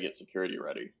got to get security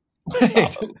ready."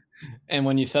 And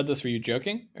when you said this, were you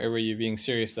joking or were you being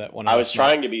serious that one? I was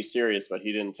trying to be serious, but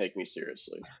he didn't take me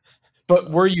seriously.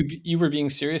 But were you were being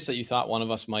serious that you thought one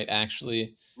of us might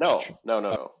actually? No.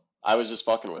 I was just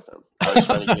fucking with him. I was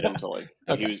trying to get him to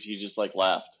okay. He just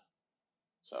laughed.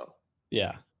 So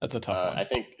yeah, that's a tough one. I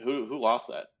think who lost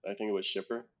that? I think it was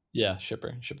Shipper. Yeah, Ship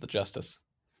the Justice.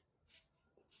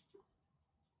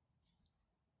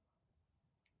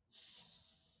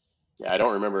 Yeah, I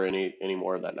don't remember any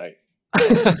more of that night.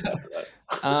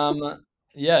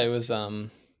 Yeah, it was the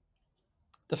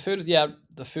food. Yeah,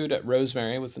 the food at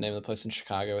Rosemary was the name of the place in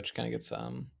Chicago, which kind of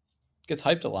gets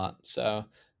hyped a lot. So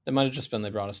it might have just been they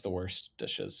brought us the worst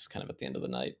dishes kind of at the end of the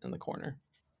night in the corner.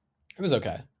 It was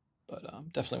okay, but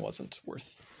definitely wasn't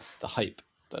worth the hype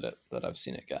that I've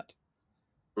seen it get.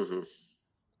 Mm-hmm.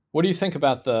 What do you think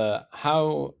about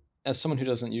how, as someone who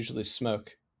doesn't usually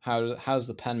smoke, how's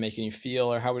the pen making you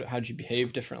feel, or how'd you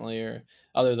behave differently, or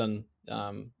other than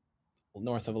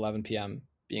north of 11 p.m.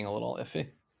 being a little iffy?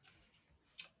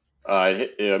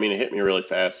 It hit me really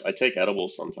fast. I take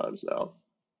edibles sometimes now,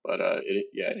 but it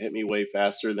hit me way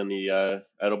faster than the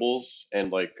edibles,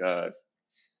 and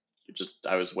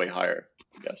I was way higher,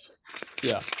 I guess.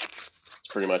 Yeah. That's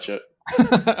pretty much it.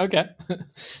 Okay.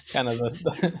 Kind of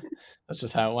that's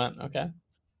just how it went. Okay.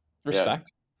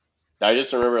 Respect. Yeah. I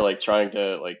just remember like trying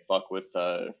to like fuck with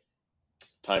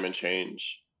time and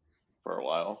change for a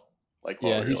while, like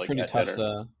while Yeah, we were he's like at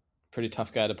dinner. pretty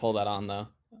tough guy to pull that on though.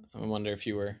 I wonder if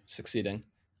you were succeeding.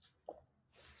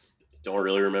 Don't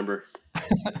really remember.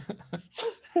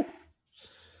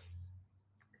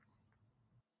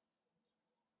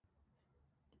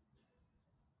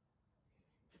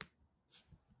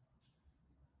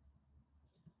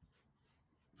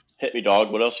 Hit me,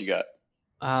 dog. What else you got?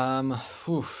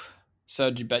 Whew.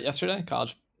 So did you bet yesterday?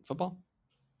 College football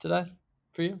today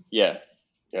for you? Yeah,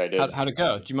 I did. How'd it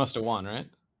go? You must have won, right?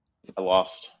 I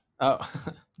lost. Oh,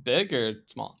 big or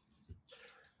small?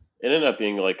 It ended up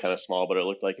being like kind of small, but it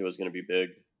looked like it was going to be big,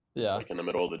 Yeah. like in the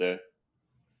middle of the day.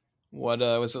 What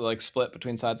was it like split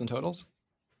between sides and totals?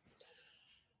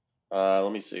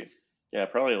 Let me see. Yeah,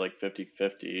 probably like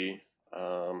 50-50.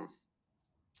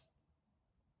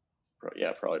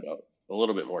 Yeah, probably about a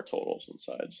little bit more totals than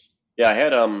sides. Yeah, I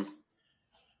had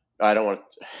I don't want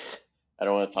I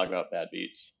don't want to talk about bad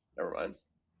beats. Never mind.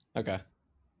 Okay.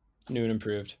 New and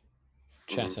improved.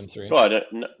 Chat Sim 3. Well,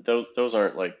 those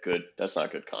aren't like good. That's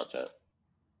not good content.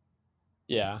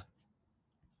 Yeah.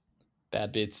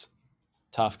 Bad beats.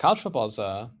 Tough. College football's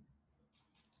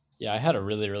yeah, I had a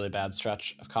really, really bad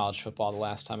stretch of college football the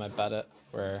last time I bet it,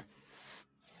 where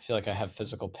I feel like I have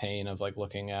physical pain of like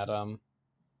looking at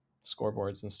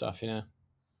scoreboards and stuff, you know?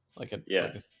 Like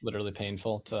it's literally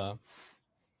painful to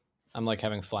I'm like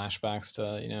having flashbacks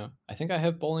to, you know, I think I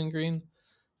have Bowling Green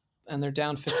and they're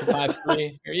down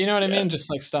 55-3. You know what I mean?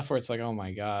 Just like stuff where it's like, oh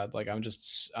my God, like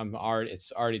it's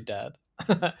already dead.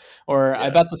 Or I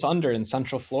bet this under in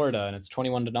Central Florida and it's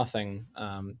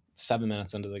 21-0, 7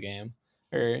 minutes into the game.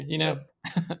 Or, you know,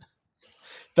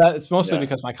 that it's mostly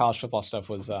because my college football stuff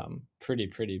was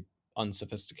pretty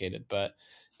unsophisticated. But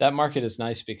that market is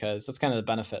nice because that's kind of the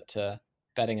benefit to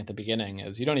betting at the beginning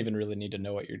is you don't even really need to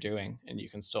know what you're doing and you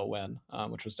can still win,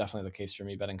 which was definitely the case for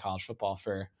me betting college football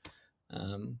for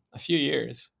a few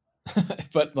years.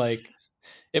 But like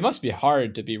it must be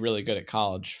hard to be really good at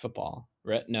college football,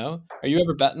 right? No, are you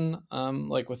ever betting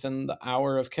like within the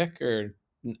hour of kick, or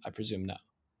I presume no?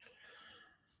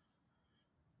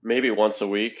 Maybe once a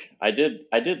week. I did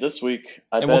this week.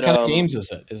 I And bet what kind of games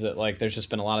is it? Is it like there's just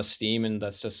been a lot of steam and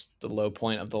that's just the low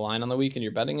point of the line on the week and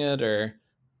you're betting it, or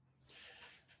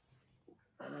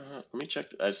let me check.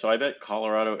 So I bet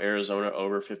Colorado, Arizona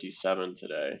over 57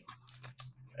 today,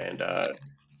 and I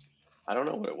don't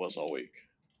know what it was all week.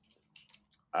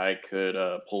 I could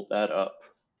pull that up,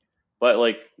 but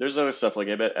like there's other stuff. Like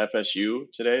I bet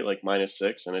FSU today, like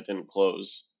 -6, and it didn't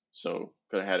close, so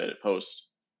could have had it at post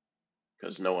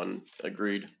because no one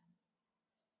agreed.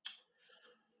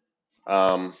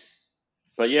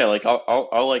 But yeah, like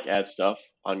I'll like add stuff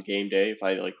on game day if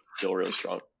I like feel really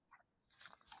strong.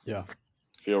 yeah,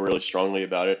 Feel really strongly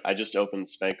about it. I just opened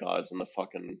Spank Odds and the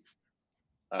fucking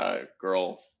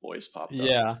girl voice popped up.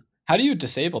 Yeah. How do you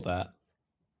disable that?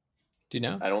 Do you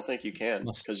know? I don't think you can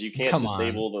because you can't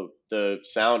disable the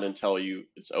sound until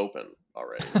it's open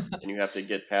already, and you have to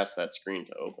get past that screen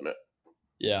to open it.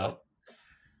 Yeah. So,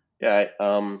 yeah.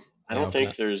 I don't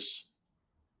think there's.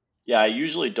 Yeah, I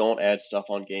usually don't add stuff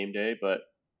on game day, but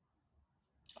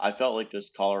I felt like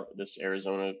this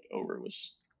Arizona over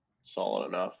was solid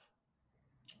enough,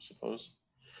 I suppose.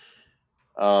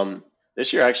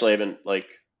 This year actually I've been like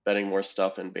betting more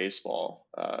stuff in baseball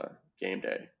game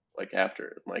day, like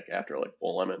after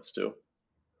full limits too.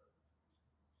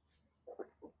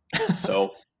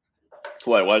 So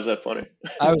why is that funny?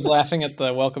 I was laughing at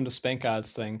the welcome to Spank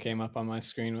Odds thing came up on my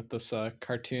screen with this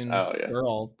cartoon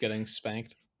girl getting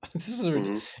spanked. This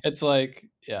is it's like,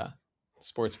 yeah,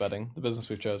 sports betting, the business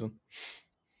we've chosen.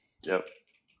 Yep.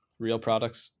 Real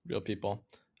products, real people.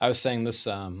 I was saying this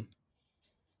how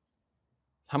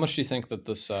much do you think that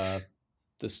this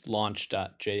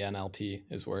launch.jnlp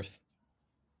is worth?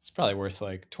 It's probably worth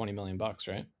like 20 million bucks,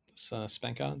 right? This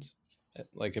Spank Odds.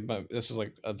 Like this is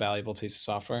like a valuable piece of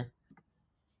software.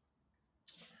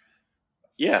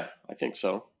 Yeah, I think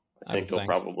so. I think they'll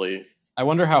probably. I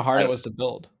wonder how hard it was to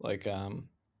build. Like, I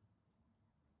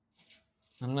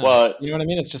don't know. Well, you know what I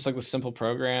mean? It's just like the simple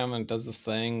program and it does this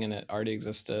thing and it already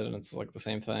existed and it's like the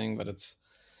same thing, but it's,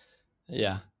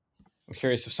 yeah. I'm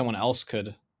curious if someone else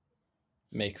could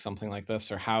make something like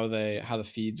this or how the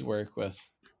feeds work with,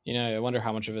 you know, I wonder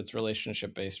how much of it's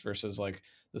relationship based versus like,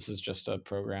 this is just a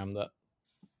program that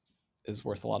is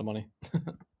worth a lot of money.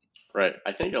 Right.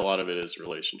 I think a lot of it is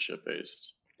relationship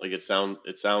based. Like it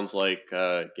sounds like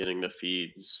getting the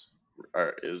feeds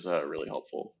is really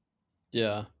helpful.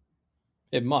 Yeah,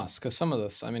 it must, because some of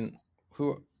this, I mean,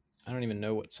 I don't even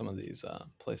know what some of these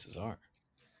places are.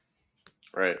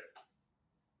 Right.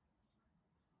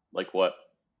 Like what?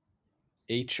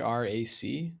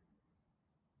 HRAC.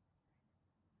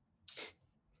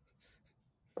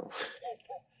 No,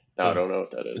 I don't know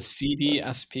what that The is.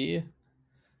 CDSP,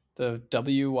 the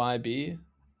WYB,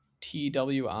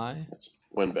 TWI. It's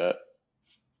WinBet.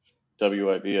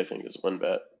 WIB, I think, is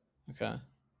WinBet. Okay.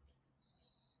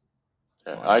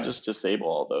 Yeah, I just disable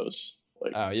all those.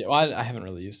 Like, oh yeah, well, I haven't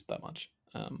really used it that much.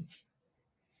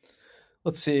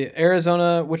 Let's see,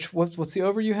 Arizona. What's the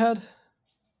over you had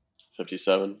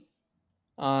 57.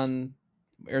 on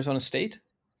Arizona State?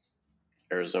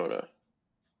 Arizona,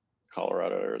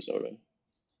 Colorado, Arizona.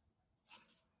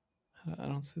 I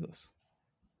don't see this.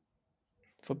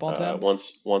 Football tab?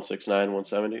 169,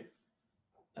 170.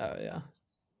 Oh yeah,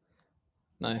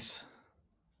 nice.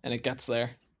 And it gets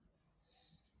there.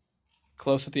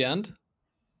 Close at the end.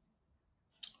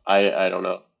 I don't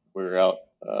know. We were out.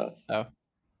 Oh,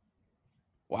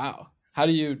 wow. How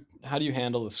do you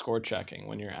handle the score checking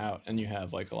when you're out and you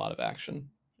have like a lot of action?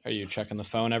 Are you checking the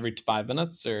phone every 5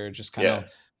 minutes or just kind of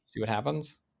see what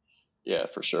happens? Yeah,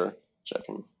 for sure.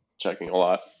 Checking a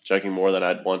lot. Checking more than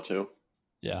I'd want to.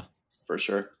 Yeah, for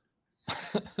sure.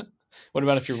 What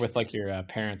about if you're with like your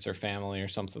parents or family or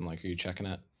something? Like, are you checking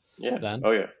it? Yeah. Then?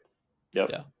 Oh yeah. Yep.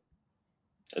 Yeah.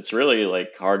 It's really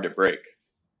like hard to break.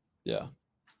 Yeah.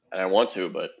 And I want to,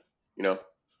 but you know.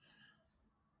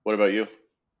 What about you?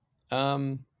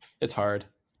 It's hard.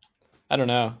 I don't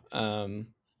know.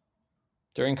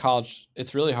 During college,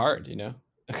 it's really hard,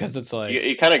 because it's like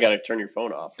you kind of got to turn your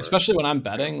phone off. Especially when I'm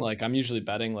betting, like I'm usually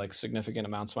betting like significant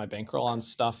amounts of my bankroll on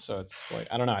stuff. So it's like,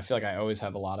 I don't know. I feel like I always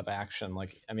have a lot of action.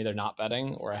 Like I'm either not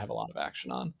betting or I have a lot of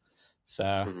action on.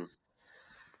 So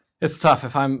it's tough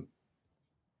I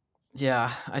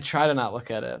try to not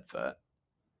look at it, but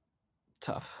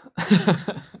tough.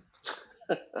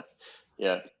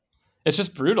 Yeah. It's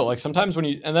just brutal. Like sometimes when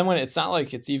it's not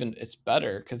like it's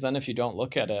better. Cause then if you don't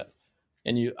look at it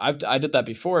and I did that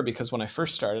before because when I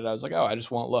first started, I was like, oh, I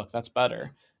just won't look. That's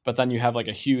better. But then you have like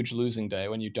a huge losing day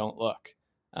when you don't look.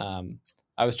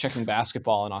 I was checking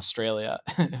basketball in Australia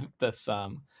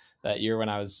that year when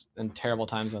I was in terrible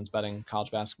time zones betting college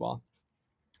basketball.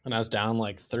 And I was down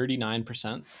like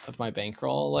 39% of my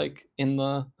bankroll, like in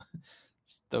the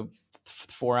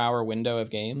 4-hour window of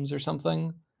games or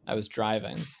something. I was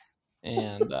driving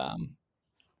and I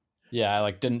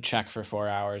like didn't check for 4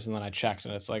 hours and then I checked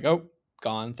and it's like, oh,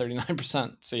 gone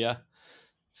 39%. So yeah.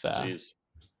 So jeez.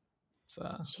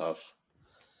 It's tough.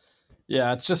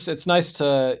 Yeah, it's nice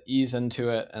to ease into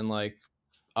it and like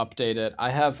update it.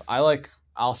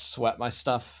 I'll sweat my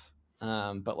stuff,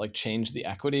 but like change the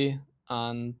equity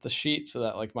on the sheet so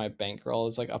that like my bankroll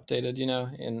is like updated,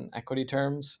 in equity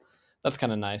terms. That's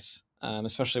kind of nice,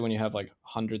 especially when you have like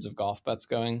hundreds of golf bets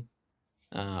going.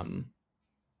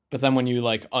 But then when you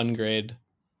like ungrade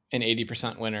an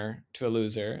 80% winner to a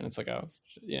loser, and it's like, oh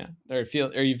yeah, or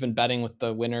you've been betting with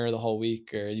the winner the whole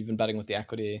week, or you've been betting with the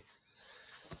equity.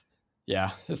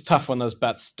 Yeah, it's tough when those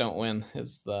bets don't win.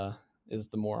 Is the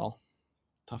moral.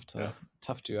 Tough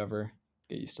to ever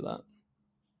get used to that.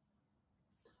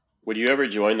 Would you ever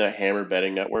join the Hammer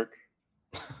Betting Network?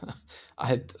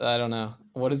 I don't know.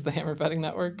 What is the Hammer Betting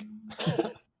Network?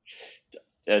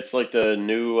 It's like the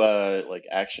new like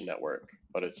Action Network,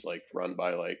 but it's like run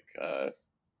by like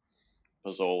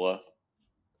Pizzola.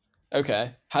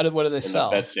 Okay. What do they sell?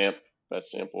 The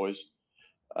BetStamp boys.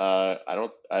 I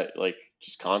like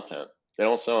just content. They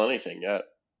don't sell anything yet.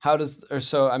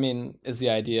 Is the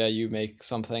idea you make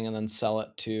something and then sell it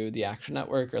to the Action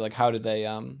Network, or like how did they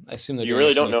I assume they're You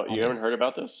really don't know. You haven't heard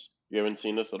about this? You haven't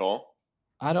seen this at all?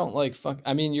 I don't like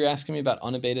you're asking me about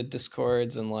unabated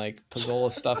discords and like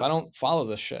Pizzola stuff. I don't follow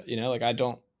this shit, like I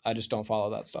just don't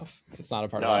follow that stuff. It's not a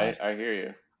part of my life. I hear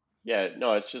you. Yeah,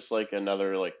 no, it's just like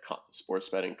another like sports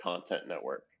betting content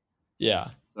network. Yeah.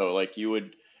 So like you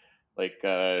would like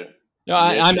no,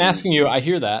 I'm asking you, I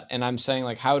hear that, and I'm saying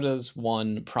like how does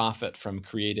one profit from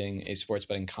creating a sports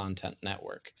betting content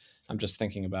network? I'm just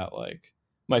thinking about like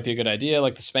might be a good idea,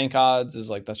 like the Spank odds is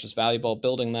like that's just valuable.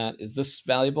 Building that, is this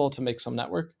valuable to make some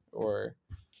network, or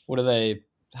how do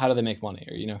they make money,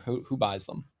 or who buys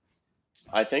them?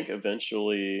 I think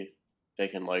eventually they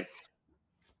can like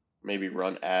maybe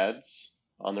run ads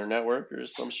on their network or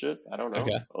some shit. I don't know.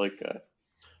 Okay. Like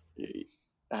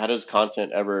how is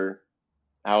content ever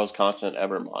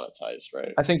monetized,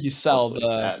 right? I think you sell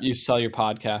your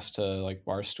podcast to like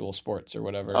Barstool Sports or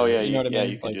whatever. Oh yeah, you know what I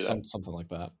mean? You can like do that. Something like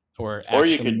that. Or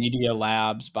Action Media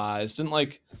Labs buys. Didn't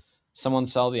like someone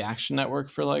sell the Action Network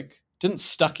for like didn't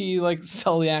Stuckey like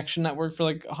sell the Action Network for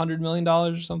like $100 million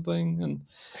or something? And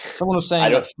someone was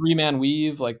saying that 3-Man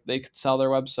Weave, like they could sell their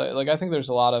website. Like I think there's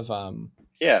a lot of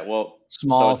well,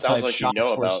 small so it sounds type like shots you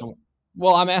know where about.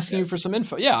 well, I'm asking you for some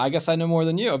info. Yeah, I guess I know more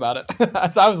than you about it.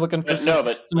 I was looking for some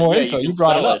more info. You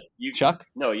brought it up, Chuck.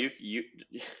 No, you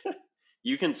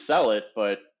you can sell it,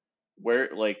 but where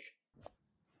like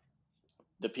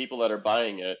the people that are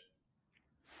buying it,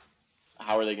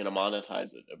 how are they going to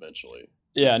monetize it eventually?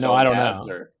 Yeah, no, I don't know.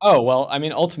 Oh, well, I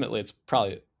mean, ultimately, it's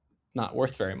probably not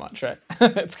worth very much, right?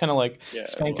 It's kind of like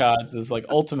Spank Odds is like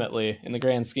ultimately, in the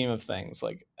grand scheme of things,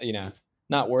 like, you know,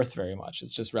 not worth very much.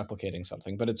 It's just replicating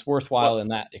something, but it's worthwhile in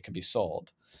that it could be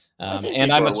sold.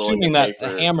 And I'm assuming that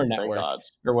the Hammer Network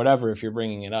or whatever, if you're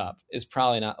bringing it up, is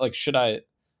probably not like, I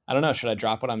don't know, should I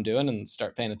drop what I'm doing and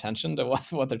start paying attention to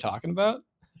what they're talking about?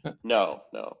 No.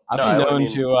 I've been known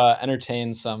to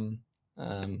entertain some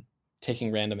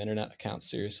taking random internet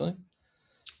accounts seriously.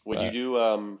 Would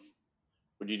you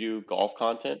do golf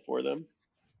content for them?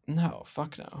 No,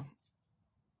 fuck no.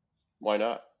 Why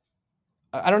not?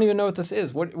 I don't even know what this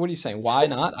is. What are you saying? Why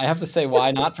not? I have to say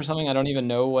why not for something I don't even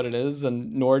know what it is,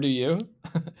 and nor do you.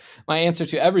 My answer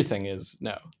to everything is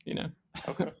no, you know.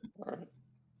 Okay. All right.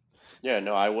 Yeah,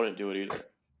 no, I wouldn't do it either.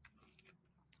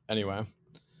 Anyway.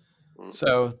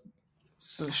 So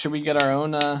should we get our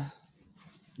own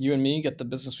you and me get the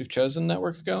Business We've Chosen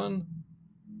network going?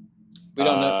 We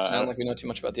don't sound like we know too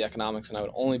much about the economics, and I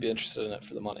would only be interested in it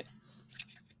for the money.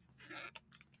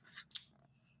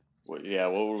 Yeah,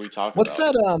 what were we talking about? What's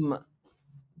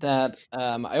that?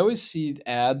 I always see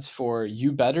ads for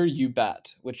You Better You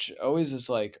Bet, which always is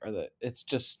like, it's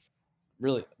just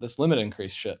really this limit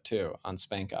increase shit too on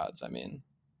Spank Odds. I mean,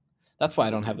 that's why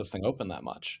I don't have this thing open that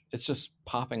much. It's just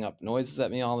popping up noises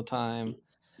at me all the time.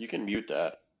 You can mute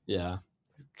that. Yeah,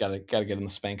 gotta get in the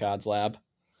Spank Odds lab.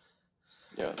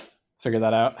 Yeah, figure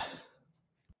that out.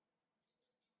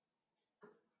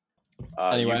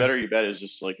 Anyway. You Better You Bet is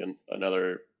just like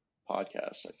another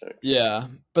podcast, I think. Yeah,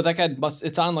 but that guy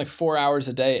it's on like 4 hours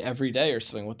a day every day or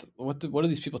something. What do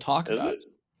these people talk about? Is it?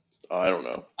 Oh, I don't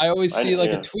know. I always see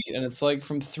a tweet and it's like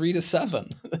from 3 to 7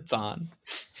 it's on.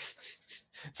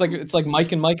 It's like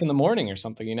Mike and Mike in the morning or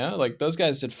something, you know? Like those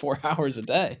guys did 4 hours a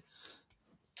day.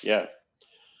 Yeah.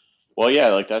 Well, yeah,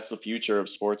 like that's the future of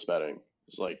sports betting.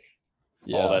 It's like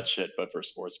all that shit, but for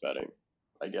sports betting,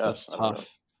 I guess. That's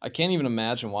tough. I can't even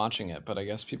imagine watching it, but I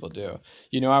guess people do.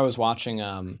 You know, I was watching,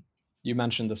 you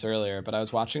mentioned this earlier, but I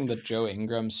was watching the Joe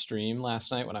Ingram stream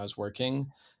last night when I was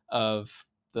working of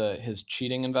his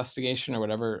cheating investigation or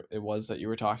whatever it was that you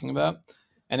were talking about.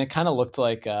 And it kind of looked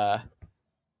like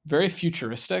very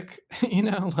futuristic, you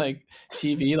know, like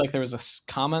TV, like there was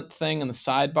a comment thing in the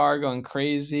sidebar going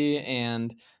crazy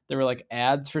and there were like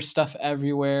ads for stuff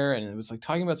everywhere. And it was like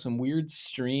talking about some weird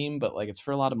stream, but like it's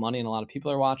for a lot of money and a lot of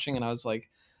people are watching. And I was like,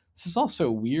 this is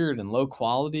also weird and low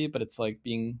quality, but it's like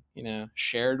being, you know,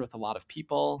 shared with a lot of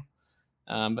people.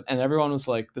 And everyone was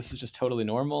like, this is just totally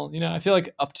normal. You know, I feel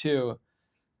like up to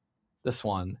this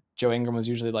one, Joe Ingram was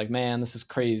usually like, man, this is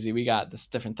crazy. We got this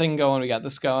different thing going. We got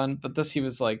this going. But this, he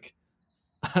was like,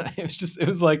 it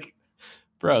was like,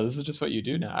 bro, this is just what you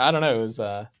do now. I don't know. It was,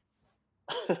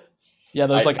 yeah,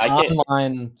 those like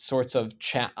online sorts of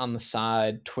chat on the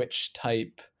side, Twitch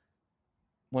type,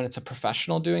 when it's a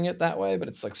professional doing it that way, but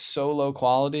it's like so low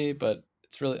quality, but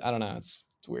it's really, I don't know. It's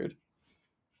weird.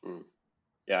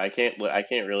 Yeah. I can't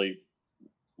really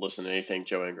listen to anything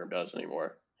Joe Ingram does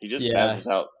anymore. He just passes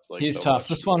out. Like, he's so tough. Much.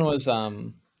 This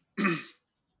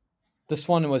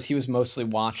one was, he was mostly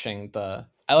watching I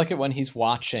like it when he's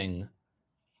watching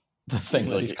the thing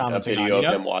that he's commenting on. A video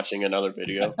of him watching another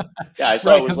video. Yeah, I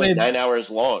saw it was like 9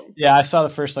 hours long. Yeah, I saw the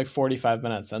first like 45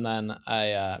 minutes and then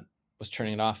I was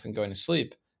turning it off and going to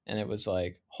sleep. And it was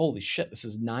like, holy shit, this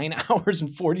is 9 hours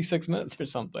and 46 minutes or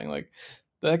something. Like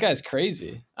that guy's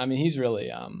crazy. I mean, he's really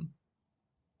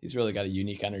got a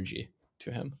unique energy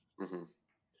to him. Mm-hmm.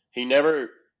 He never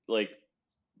like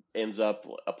ends up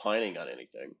opining on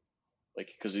anything, like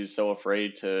because he's so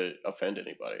afraid to offend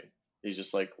anybody. He's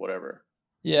just like whatever.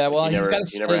 Yeah, well, he's got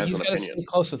to stay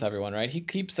close with everyone, right? He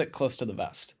keeps it close to the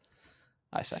vest,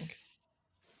 I think.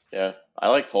 Yeah, I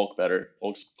like Polk better.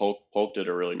 Polk did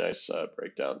a really nice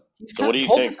breakdown. So what do you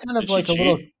think?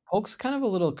 Polk's kind of a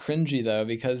little cringy though,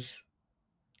 because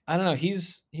I don't know.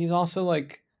 He's also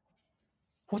like,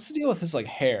 what's the deal with his like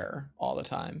hair all the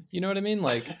time? You know what I mean?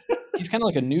 Like he's kind of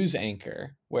like a news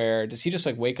anchor. Where does he just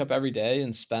like wake up every day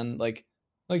and spend like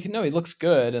no, he looks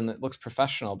good and it looks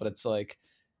professional, but it's like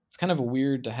it's kind of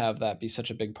weird to have that be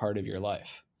such a big part of your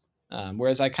life.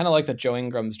 Whereas I kind of like that Joe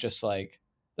Ingram's just like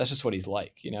that's just what he's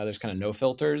like. You know, there's kind of no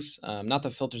filters. Not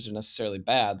that filters are necessarily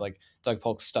bad. Like Doug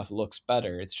Polk's stuff looks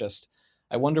better. It's just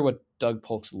I wonder what Doug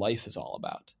Polk's life is all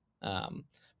about.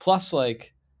 Plus,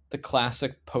 like the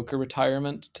classic poker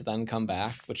retirement to then come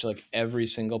back, which like every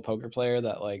single poker player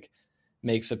that like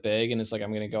makes it big and is like,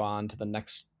 I'm going to go on to the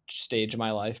next stage of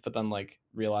my life, but then like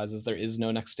realizes there is no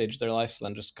next stage of their life, so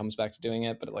then just comes back to doing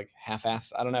it, but like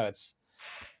half-ass. I don't know. It's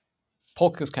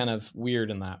Polk is kind of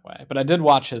weird in that way. But I did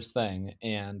watch his thing,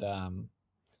 and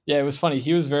yeah, it was funny.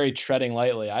 He was very treading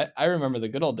lightly. I remember the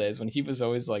good old days when he was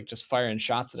always like just firing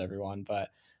shots at everyone, but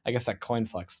I guess that coin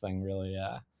flex thing really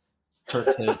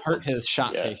hurt his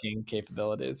shot taking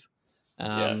capabilities.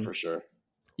 Yeah, for sure.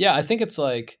 Yeah, I think it's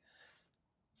like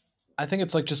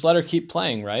just let her keep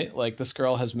playing, right? Like this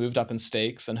girl has moved up in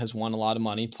stakes and has won a lot of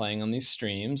money playing on these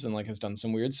streams and like has done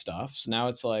some weird stuff. So now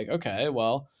it's like, okay,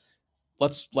 well,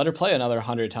 let's let her play another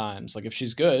 100 times. Like if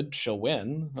she's good, she'll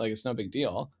win. Like it's no big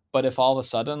deal. But if all of a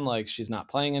sudden like she's not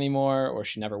playing anymore, or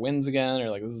she never wins again, or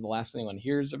like this is the last thing anyone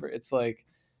hears of her, it's like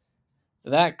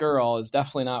that girl is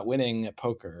definitely not winning at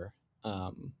poker,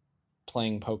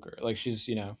 playing poker. Like she's,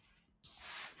 you know,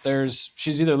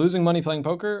 she's either losing money playing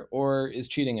poker or is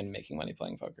cheating and making money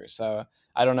playing poker. So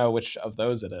I don't know which of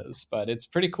those it is, but it's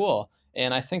pretty cool.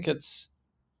 And I think I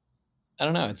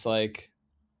don't know, it's like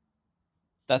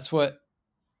that's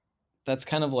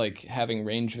kind of like having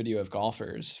range video of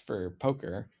golfers for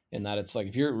poker, in that it's like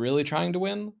if you're really trying to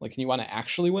win, like, and you want to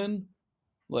actually win,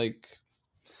 like,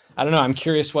 I don't know. I'm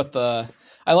curious I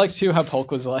like too how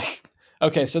Polk was like,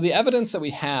 okay, so the evidence that we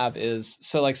have is,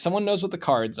 so like someone knows what the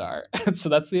cards are. So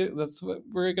that's what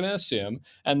we're going to assume.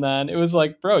 And then it was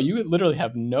like, bro, you literally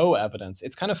have no evidence.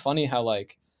 It's kind of funny how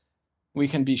like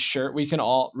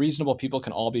reasonable people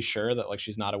can all be sure that like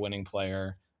she's not a winning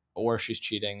player or she's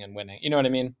cheating and winning. You know what I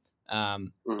mean?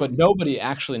 But nobody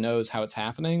actually knows how it's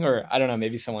happening, or I don't know,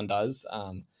 maybe someone does.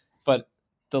 But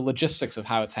the logistics of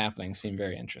how it's happening seem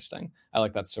very interesting. I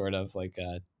like that sort of like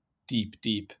deep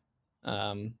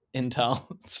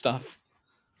intel stuff.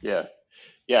 Yeah.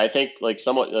 I think like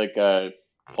somewhat like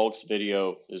Polk's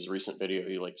video, his recent video,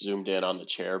 he like zoomed in on the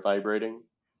chair vibrating,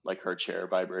 like her chair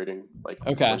vibrating, like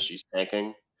when she's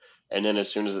tanking. And then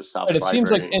as soon as it stops vibrating,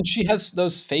 seems like, and she has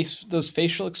those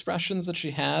facial expressions that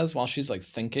she has while she's like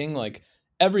thinking, like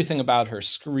everything about her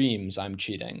screams, I'm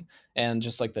cheating. And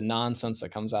just like the nonsense that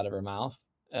comes out of her mouth.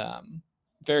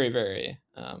 Very, very,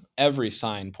 every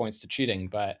sign points to cheating,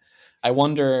 but I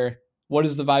wonder, what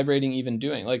is the vibrating even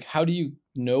doing? Like, how do you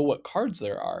know what cards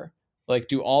there are? Like,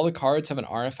 do all the cards have an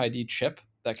RFID chip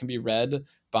that can be read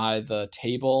by the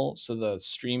table, so the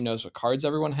stream knows what cards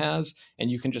everyone has,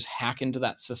 and you can just hack into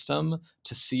that system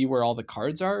to see where all the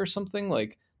cards are or something?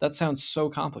 Like, that sounds so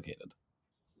complicated.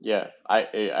 Yeah,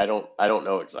 I don't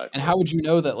know exactly. And how would you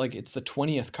know that like it's the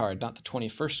 20th card, not the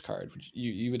 21st card?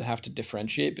 You would have to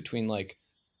differentiate between like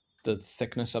the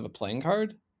thickness of a playing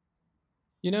card?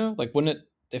 You know, like wouldn't it,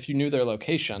 if you knew their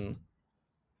location,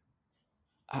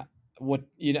 I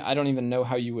don't even know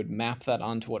how you would map that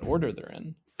onto what order they're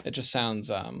in. It just sounds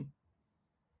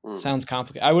sounds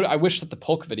complicated. I wish that the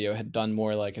Polk video had done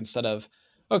more like, instead of,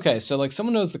 okay, so like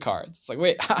someone knows the cards. It's like,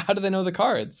 wait, how do they know the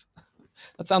cards?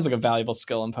 That sounds like a valuable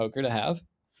skill in poker to have.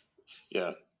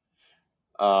 Yeah.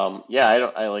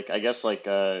 Yeah, I guess like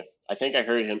I think I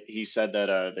heard him, he said that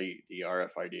the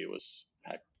RFID was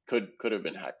could have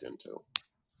been hacked into.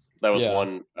 That was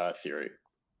one theory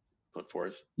put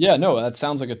forth. Yeah, no, that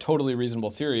sounds like a totally reasonable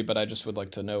theory, but I just would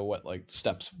like to know what like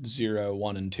steps 0,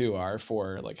 1, and 2 are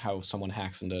for like how someone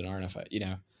hacks into an RFID, you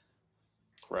know.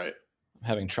 Right. I'm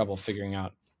having trouble figuring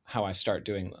out how I start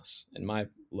doing this in my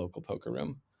local poker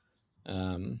room.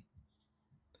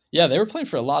 Yeah, they were playing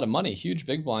for a lot of money, huge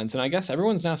big blinds, and I guess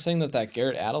everyone's now saying that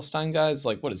Garrett Adelstein guy is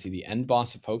like, what is he, the end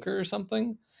boss of poker or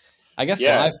something? I guess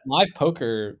live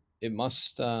poker, it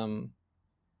must.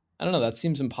 I don't know. That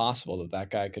seems impossible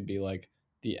that guy could be like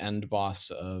the end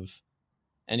boss of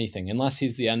anything, unless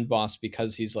he's the end boss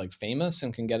because he's like famous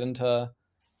and can get into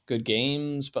good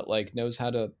games, but like knows how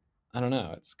to. I don't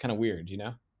know. It's kind of weird, you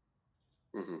know.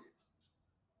 Mm-hmm.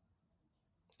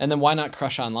 And then why not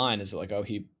Crush Online? Is it like, oh,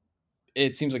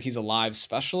 it seems like he's a live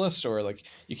specialist, or like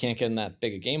you can't get in that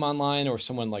big a game online, or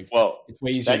someone like, well, it's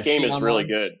way easier that game is online. Really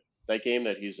good. That game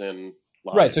that he's in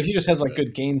live, right? So he just has like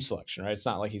good game selection, right? It's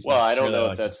not like he's, well, I don't know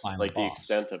if that's like the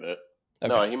extent of it.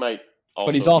 Okay. No, he might also,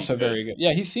 but he's also very good.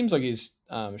 Yeah, he seems like he's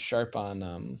sharp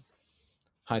on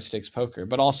high stakes poker,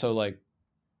 but also like,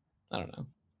 I don't know.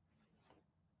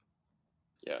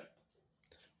 Yeah.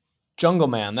 Jungle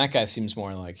Man, that guy seems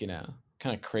more like, you know,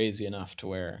 kind of crazy enough to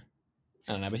where,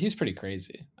 I don't know, but he's pretty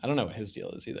crazy. I don't know what his deal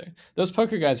is either. Those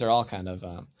poker guys are all kind of,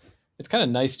 it's kind of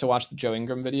nice to watch the Joe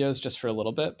Ingram videos just for a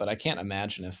little bit, but I can't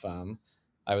imagine if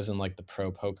I was in like the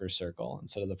pro poker circle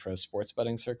instead of the pro sports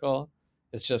betting circle.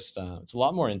 It's just it's a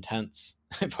lot more intense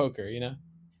poker, you know.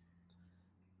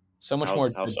 So much more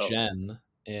How so? degen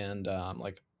and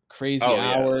like crazy Oh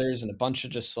yeah, hours and a bunch of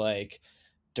just like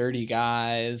dirty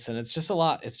guys, and it's just a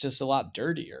lot. It's just a lot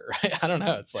dirtier, right? I don't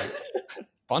know. It's like a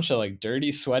bunch of like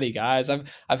dirty, sweaty guys.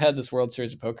 I've had this World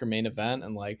Series of Poker main event,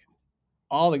 and like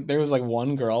there was like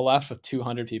one girl left with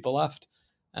 200 people left.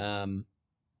 Um,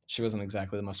 she wasn't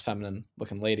exactly the most feminine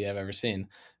looking lady I've ever seen,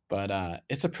 but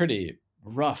it's a pretty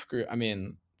rough group. I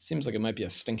mean, it seems like it might be a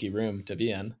stinky room to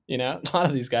be in. You know, a lot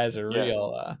of these guys are yeah.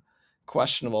 real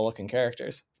questionable looking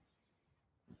characters.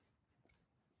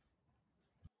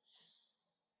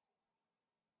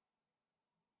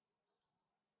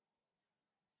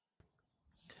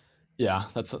 Yeah,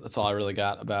 that's all I really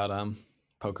got about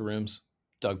poker rooms.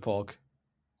 Doug Polk.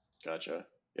 Gotcha.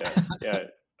 Yeah, yeah.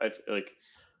 Like,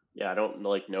 yeah. I don't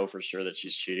like know for sure that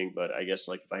she's cheating, but I guess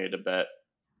like if I had to bet,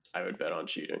 I would bet on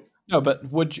cheating. No, but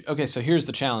would you? Okay, so here's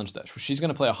the challenge: that she's going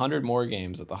to play 100 more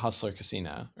games at the Hustler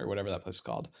Casino or whatever that place is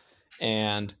called,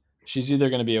 and she's either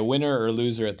going to be a winner or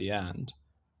loser at the end.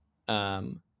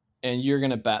 Um, and you're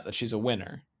going to bet that she's a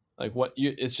winner. Like what?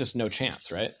 It's just no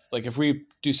chance, right? Like if we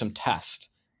do some test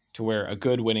to where a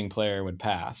good winning player would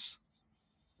pass,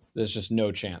 there's just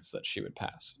no chance that she would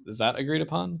pass. Is that agreed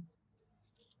upon?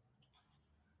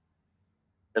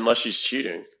 Unless she's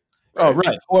cheating, Oh, right?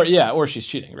 right. Or yeah, or she's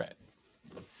cheating, right?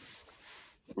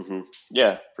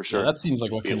 Yeah, for Yeah, sure. that seems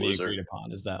like She'd what be a can be loser. agreed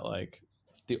upon is that like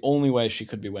the only way she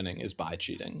could be winning is by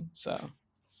cheating. So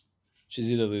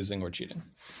she's either losing or cheating.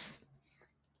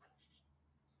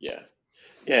 Yeah,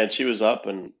 yeah. And she was up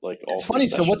and like all It's three funny.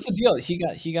 So what's the sessions. deal?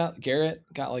 He got Garrett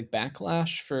got like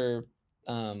backlash for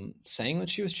saying that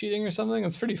she was cheating or something.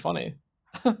 It's pretty funny.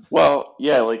 Well,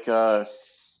 yeah, like I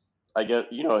get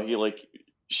he like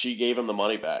she gave him the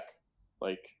money back.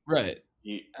 Like Right.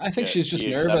 he I think yeah, she's just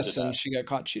he accepted nervous and that. she got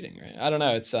caught cheating, right? I don't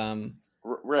know. It's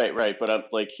Right, right. But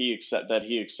like he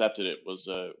accepted it was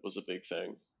a big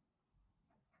thing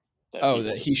that oh, people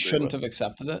that he disagree shouldn't with. have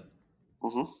accepted it.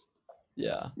 Hmm.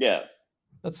 Yeah. Yeah,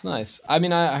 That's nice. I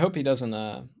mean, I hope he doesn't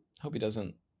hope he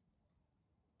doesn't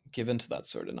give into that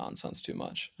sort of nonsense too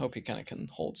much. I hope he kind of can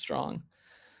hold strong.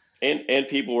 and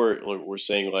people were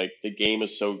saying like the game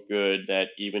is so good that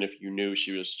even if you knew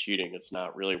she was cheating, it's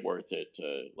not really worth it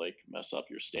to like mess up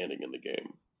your standing in the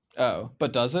game Oh,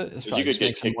 but does it? This because you probably could just get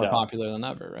makes him kicked more out. popular than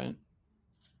ever, right?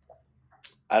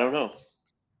 I don't know. Tough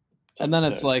And to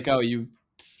then it's say. like, oh, you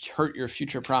hurt your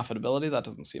future profitability. That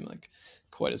doesn't seem like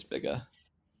quite as big a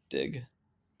dig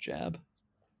jab.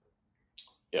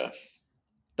 Yeah,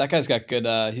 That guy's got good.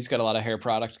 He's got a lot of hair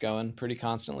product going pretty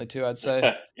constantly too. I'd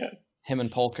say yeah, him and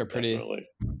Polk are pretty. definitely.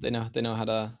 They know how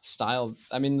to style.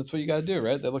 I mean, that's what you got to do,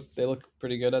 right? They look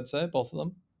pretty good. I'd say both of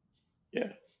them.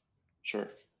 Yeah, sure.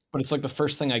 But it's like the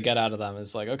first thing I get out of them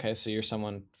is like, okay, so you're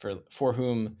someone for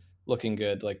whom looking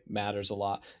good like matters a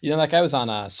lot. You know, that guy was on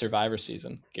a Survivor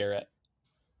season, Garrett.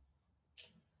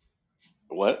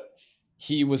 What?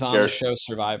 He was on the Garrett, show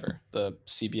Survivor, the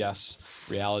CBS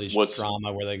reality what's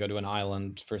drama where they go to an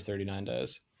island for 39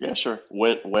 days. yeah, sure.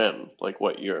 When? Like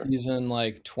what year? Season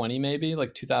like 20 maybe,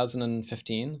 like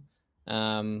 2015.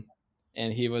 Um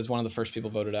and he was one of the first people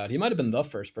voted out. He might have been the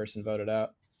first person voted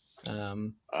out.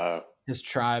 Um Uh, his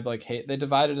tribe like they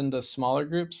divided into smaller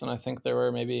groups, and I think there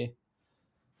were maybe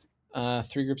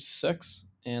three groups of six,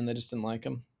 and they just didn't like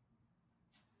him.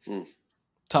 hmm,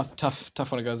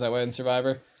 Tough when it goes that way in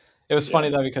Survivor. It was yeah. funny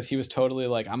though because he was totally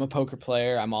like, I'm a poker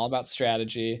player. I'm all about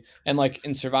strategy. And like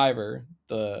in Survivor,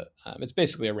 the it's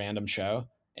basically a random show,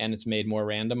 and it's made more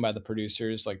random by the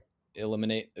producers. Like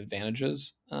eliminate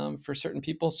advantages for certain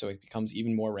people, so it becomes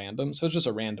even more random. So it's just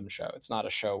a random show. It's not a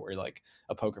show where like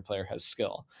a poker player has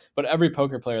skill. But every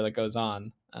poker player that goes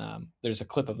on, there's a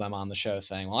clip of them on the show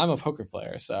saying, "Well, I'm a poker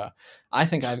player, so I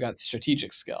think I've got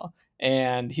strategic skill."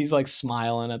 And he's like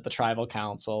smiling at the tribal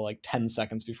council like 10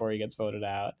 seconds before he gets voted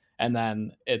out, and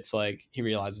then it's like he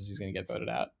realizes he's going to get voted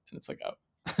out, and it's like,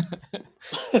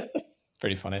 oh.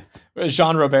 Pretty funny.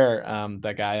 Jean Robert,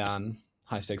 that guy on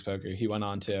High Stakes Poker, he went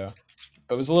on too,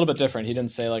 but it was a little bit different. He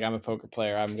didn't say like, I'm a poker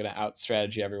player, I'm going to out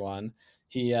strategy everyone.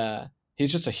 He's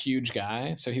just a huge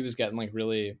guy, so he was getting like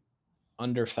really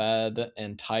underfed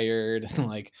and tired and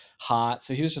like hot,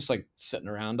 so he was just like sitting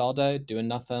around all day doing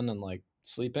nothing and like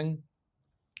sleeping,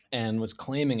 and was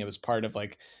claiming it was part of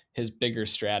like his bigger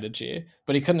strategy,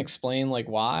 but he couldn't explain like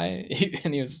why.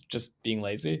 And he was just being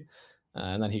lazy,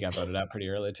 and then he got voted out pretty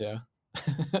early too.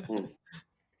 Hmm.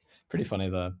 Pretty funny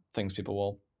the things people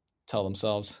will tell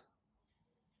themselves.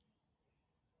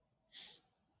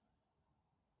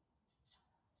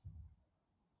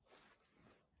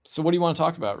 So what do you want to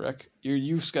talk about, Rick?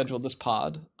 You've scheduled this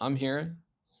pod. I'm here.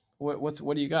 What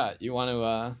do you got? You want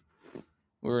to?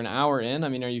 We're an hour in. I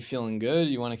mean, are you feeling good?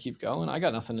 You want to keep going? I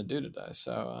got nothing to do today,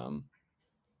 so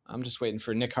I'm just waiting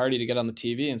for Nick Hardy to get on the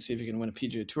TV and see if he can win a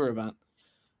PGA Tour event.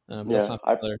 But that's not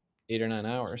for another 8 or 9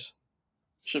 hours.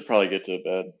 Should probably get to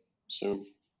bed soon.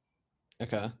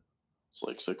 Okay. It's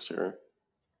like 6 here.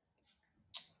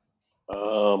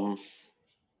 Yeah,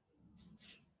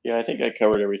 I think I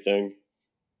covered everything.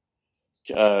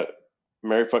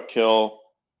 Maryfoot Kill,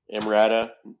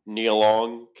 Imrata, Neil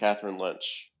Long, Catherine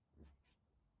Lynch.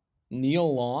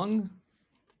 Neil Long?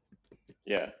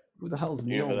 Yeah. Who the hell is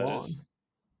Neil Long?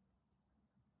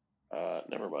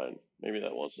 Never mind. Maybe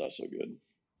that one's not so good.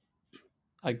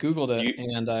 I Googled it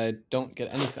and I don't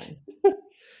get anything.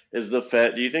 Is the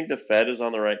Fed? Do you think the Fed is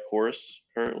on the right course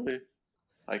currently?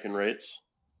 Hiking rates.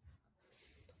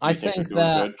 I think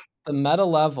that the meta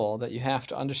level that you have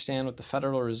to understand with the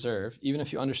Federal Reserve, even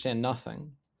if you understand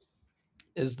nothing,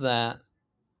 is that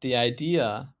the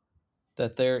idea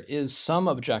that there is some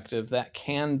objective that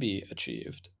can be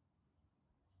achieved,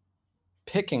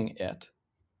 picking it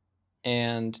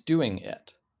and doing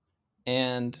it.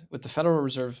 And with the Federal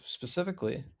Reserve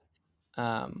specifically,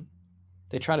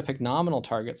 they try to pick nominal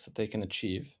targets that they can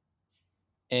achieve.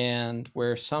 And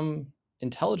where some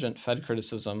intelligent Fed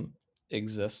criticism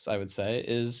exists, I would say,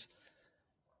 is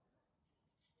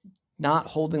not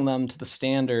holding them to the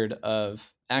standard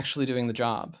of actually doing the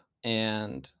job.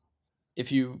 And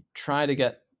if you try to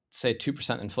get, say,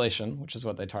 2% inflation, which is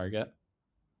what they target,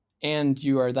 and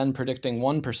you are then predicting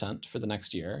 1% for the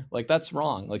next year, like that's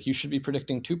wrong. Like you should be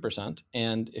predicting 2%.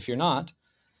 And if you're not,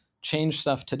 change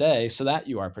stuff today so that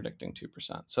you are predicting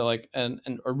 2%. So like a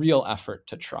real effort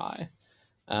to try,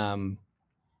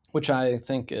 which I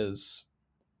think is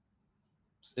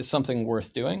something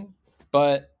worth doing.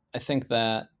 But I think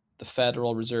that the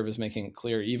Federal Reserve is making it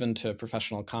clear, even to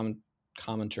professional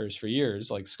commenters for years,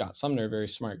 like Scott Sumner, a very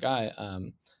smart guy.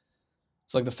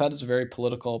 It's like the Fed is a very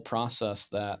political process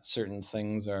that certain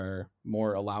things are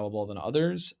more allowable than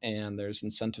others, and there's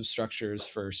incentive structures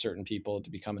for certain people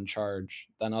to become in charge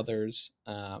than others.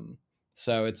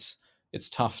 So it's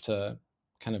tough to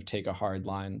kind of take a hard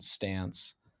line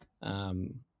stance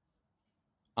on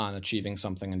achieving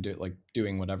something and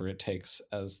doing whatever it takes,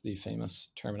 as the famous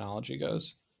terminology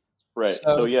goes. Right.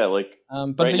 So yeah, like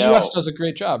but right the now, U.S. does a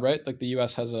great job, right? Like the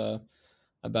U.S. has a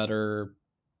better,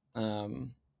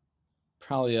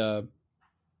 probably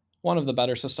one of the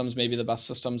better systems, maybe the best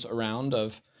systems around,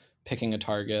 of picking a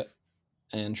target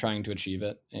and trying to achieve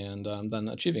it, and then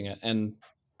achieving it. And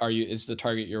is the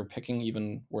target you're picking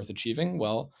even worth achieving?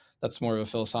 Well, that's more of a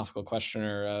philosophical question,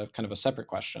 or kind of a separate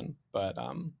question. But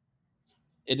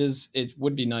it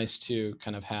would be nice to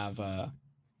kind of have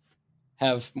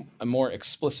a more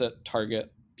explicit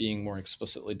target being more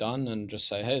explicitly done, and just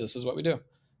say, hey, this is what we do.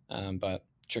 But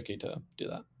tricky to do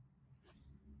that.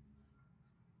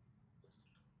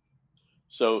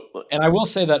 So, and I will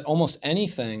say that almost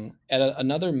anything,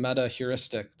 another meta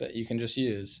heuristic that you can just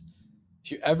use,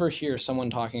 if you ever hear someone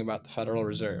talking about the Federal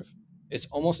Reserve, it's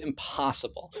almost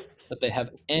impossible that they have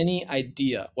any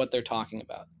idea what they're talking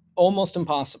about. Almost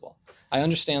impossible. I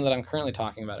understand that I'm currently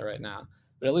talking about it right now,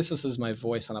 but at least this is my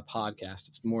voice on a podcast.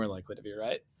 It's more likely to be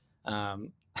right.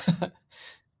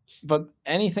 But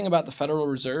anything about the Federal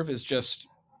Reserve is just,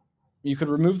 you could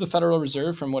remove the Federal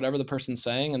Reserve from whatever the person's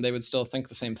saying and they would still think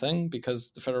the same thing,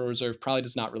 because the Federal Reserve probably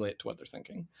does not relate to what they're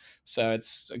thinking. So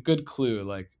it's a good clue.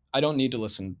 Like, I don't need to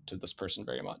listen to this person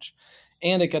very much.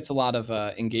 And it gets a lot of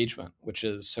engagement, which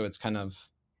is, so it's kind of,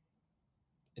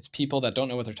 it's people that don't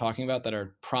know what they're talking about that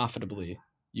are profitably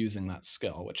using that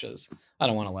skill, which is, I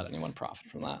don't want to let anyone profit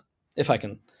from that if I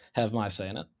can have my say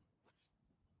in it.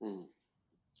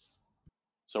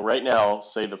 So right now,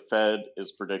 say the Fed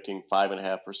is predicting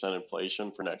 5.5%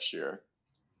 inflation for next year.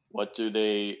 What do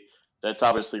they? That's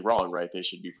obviously wrong, right? They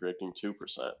should be predicting 2%.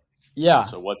 Yeah.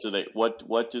 So what do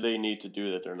they need to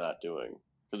do that they're not doing?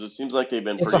 Because it seems like they've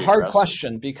been. It's pretty a hard aggressive.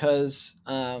 question, because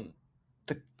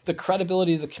the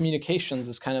credibility of the communications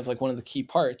is kind of like one of the key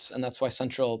parts, and that's why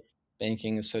central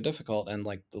banking is so difficult. And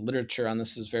like the literature on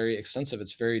this is very extensive.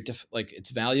 It's very it's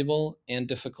valuable and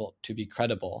difficult to be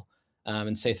credible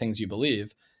and say things you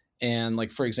believe. And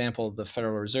like, for example, the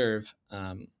Federal Reserve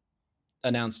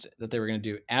announced that they were going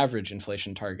to do average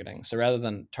inflation targeting. So rather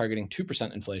than targeting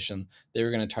 2% inflation, they were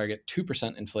going to target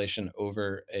 2% inflation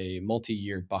over a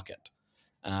multi-year bucket.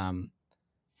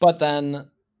 But then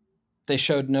they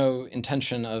showed no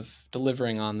intention of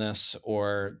delivering on this,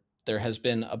 or there has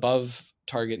been above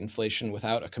target inflation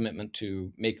without a commitment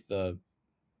to make the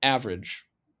average,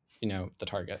 the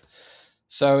target.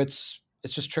 So it's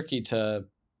just tricky to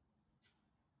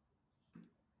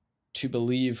to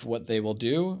believe what they will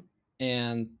do,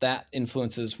 and that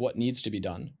influences what needs to be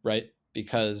done, right?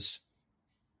 Because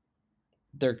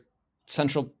their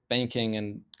central banking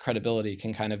and credibility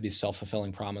can kind of be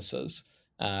self-fulfilling promises,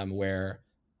 where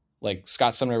like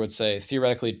Scott Sumner would say,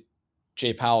 theoretically,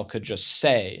 Jay Powell could just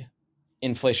say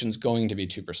inflation's going to be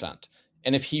 2%.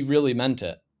 And if he really meant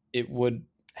it, it would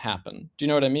happen. Do you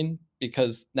know what I mean?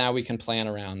 Because now we can plan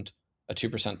around a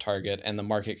 2% target and the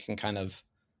market can kind of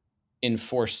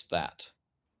enforce that.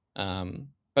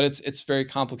 But it's very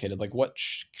complicated. Like what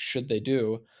should they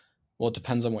do? Well, it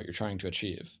depends on what you're trying to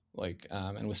achieve. Like,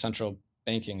 and with central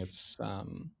banking, it's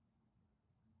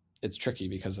tricky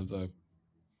because of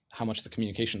how much the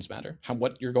communications matter,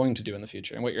 what you're going to do in the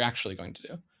future and what you're actually going to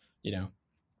do. You know,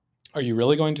 are you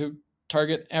really going to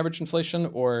target average inflation,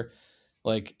 or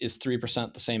like is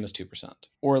 3% the same as 2%?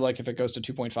 Or like if it goes to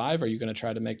 2.5, are you going to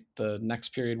try to make the next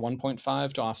period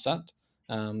 1.5 to offset?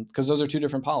 Because those are two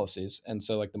different policies. And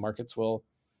so like the markets will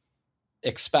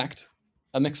expect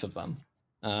a mix of them.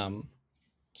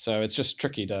 So it's just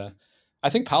tricky I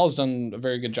think Powell's done a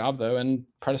very good job though, and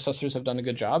predecessors have done a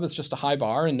good job. It's just a high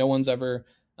bar and no one's ever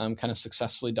kind of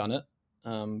successfully done it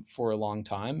for a long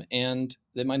time. And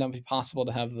it might not be possible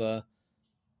to have the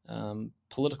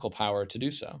political power to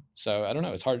do so. So I don't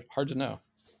know. It's hard to know.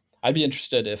 I'd be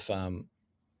interested if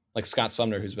like Scott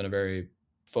Sumner, who's been a very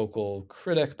vocal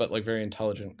critic, but like very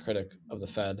intelligent critic of the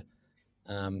Fed.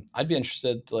 I'd be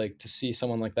interested like to see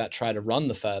someone like that try to run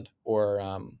the Fed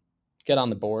or get on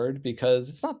the board, because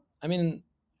it's not, I mean,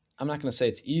 I'm not going to say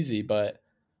it's easy, but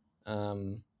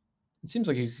it seems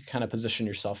like you could kind of position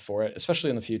yourself for it,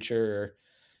 especially in the future, or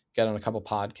get on a couple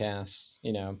podcasts.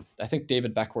 You know, I think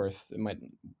David Beckworth, it might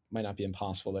not be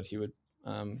impossible that he would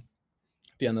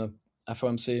be on the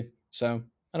FOMC. So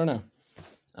I don't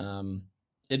know.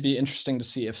 It'd be interesting to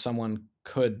see if someone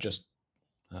could just,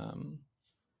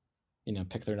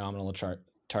 pick their nominal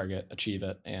target, achieve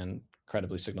it, and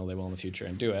credibly signal they will in the future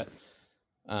and do it.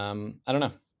 I don't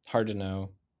know. Hard to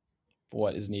know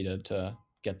what is needed to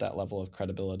get that level of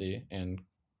credibility and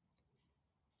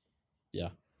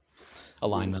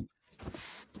alignment.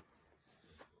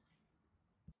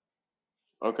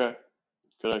 Okay.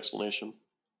 Good explanation.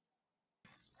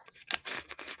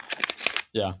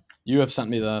 Yeah. You have sent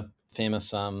me the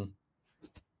famous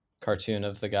cartoon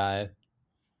of the guy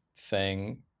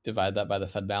saying, divide that by the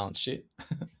Fed balance sheet.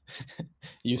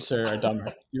 You, sir, are dumber.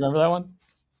 Do you remember that one?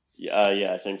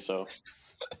 Yeah, I think so.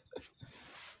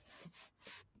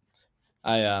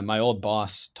 My old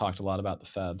boss talked a lot about the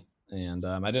Fed, and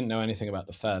I didn't know anything about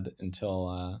the Fed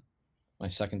until my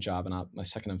second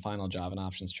and final job in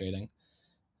options trading.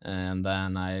 And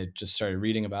then I just started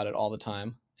reading about it all the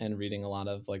time, and reading a lot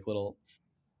of like little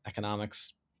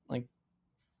economics, like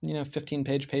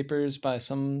 15-page papers by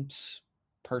some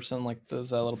person, like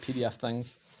those little PDF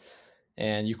things.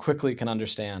 And you quickly can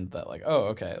understand that, like, oh,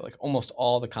 okay, like almost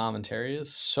all the commentary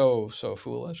is so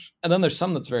foolish. And then there's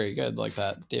some that's very good, like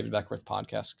that David Beckworth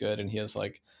podcast is good, and he has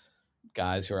like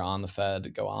guys who are on the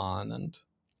Fed go on and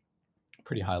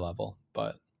pretty high level,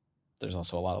 but there's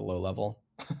also a lot of low level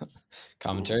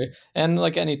commentary. And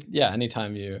like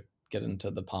anytime you get into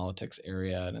the politics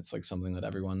area and it's like something that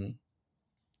everyone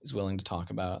is willing to talk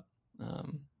about,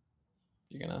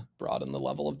 you're gonna broaden the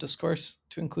level of discourse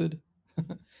to include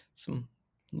some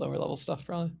lower level stuff,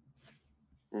 probably.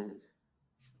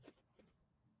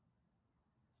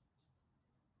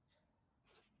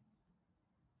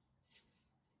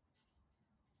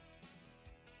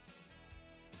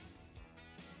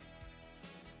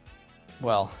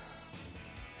 Well,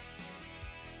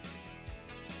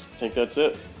 I think that's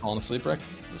it. Falling asleep, Rick?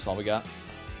 Is this all we got?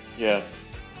 Yeah.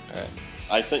 All right.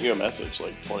 I sent you a message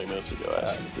like 20 minutes ago.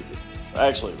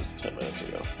 Actually, it was 10 minutes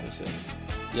ago. I see.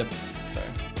 Yep. Sorry.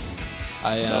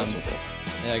 I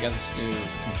got this new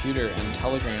computer, and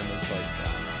Telegram is like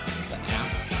the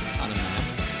app on a Mac.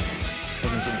 It just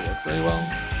doesn't seem to work very well.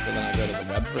 So then I go to the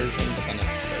web version, but then it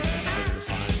breaks harder to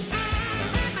find. It's just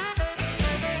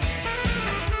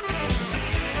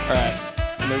all right.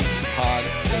 Emergency pod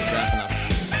is wrapping up.